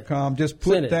opportunity. gmail.com. Just Send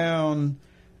put it. down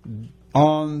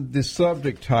on the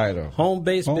subject title.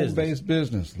 Home-based business.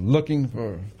 business. Looking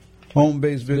for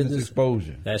home-based business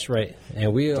exposure. That's right.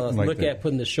 And we'll Something like look that. at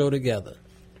putting the show together.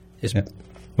 It's, Yeah.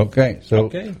 Okay, so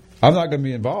Okay. I'm not going to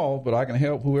be involved, but I can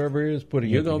help whoever is putting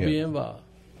You're it going to be together. involved.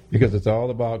 Because it's all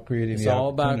about creating It's the all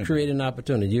about opportunity. creating an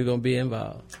opportunity. You're going to be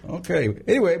involved. Okay.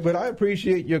 Anyway, but I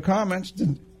appreciate your comments. I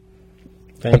Thank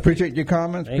you. appreciate your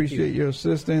comments. Thank appreciate you. your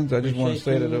assistance. I just want to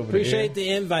say that over Appreciate the the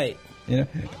invite. air.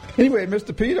 Yeah. Anyway,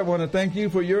 Mr. Pete, I want to thank you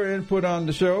for your input on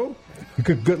the show.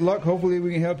 Good luck. Hopefully,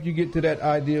 we can help you get to that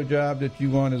ideal job that you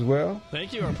want as well.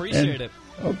 Thank you. I appreciate it.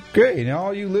 Okay, and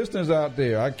all you listeners out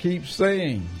there, I keep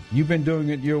saying you've been doing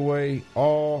it your way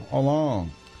all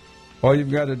along. All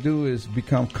you've got to do is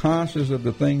become conscious of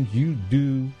the things you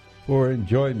do for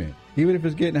enjoyment. Even if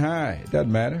it's getting high, it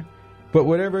doesn't matter. But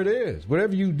whatever it is,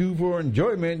 whatever you do for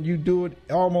enjoyment, you do it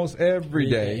almost every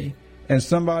day. And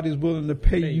somebody's willing to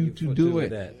pay you to for do doing it.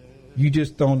 that. You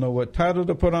just don't know what title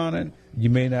to put on it. You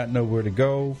may not know where to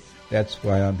go. That's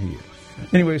why I'm here.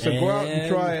 Anyway, so go out and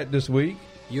And try it this week.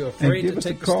 You're And afraid give to us a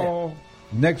take the step. call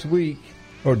next week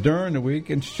or during the week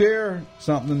and share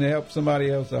something to help somebody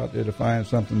else out there to find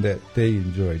something that they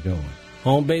enjoy doing.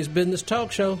 Home-based business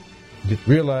talk show. Just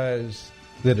realize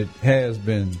that it has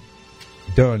been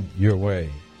done your way.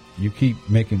 You keep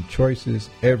making choices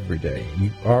every day. You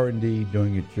are indeed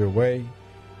doing it your way.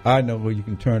 I know you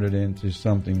can turn it into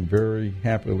something very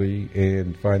happily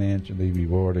and financially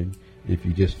rewarding if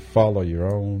you just follow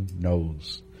your own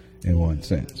nose in one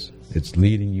sense. It's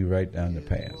leading you right down the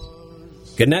path.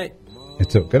 Good night.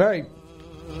 It's a good night.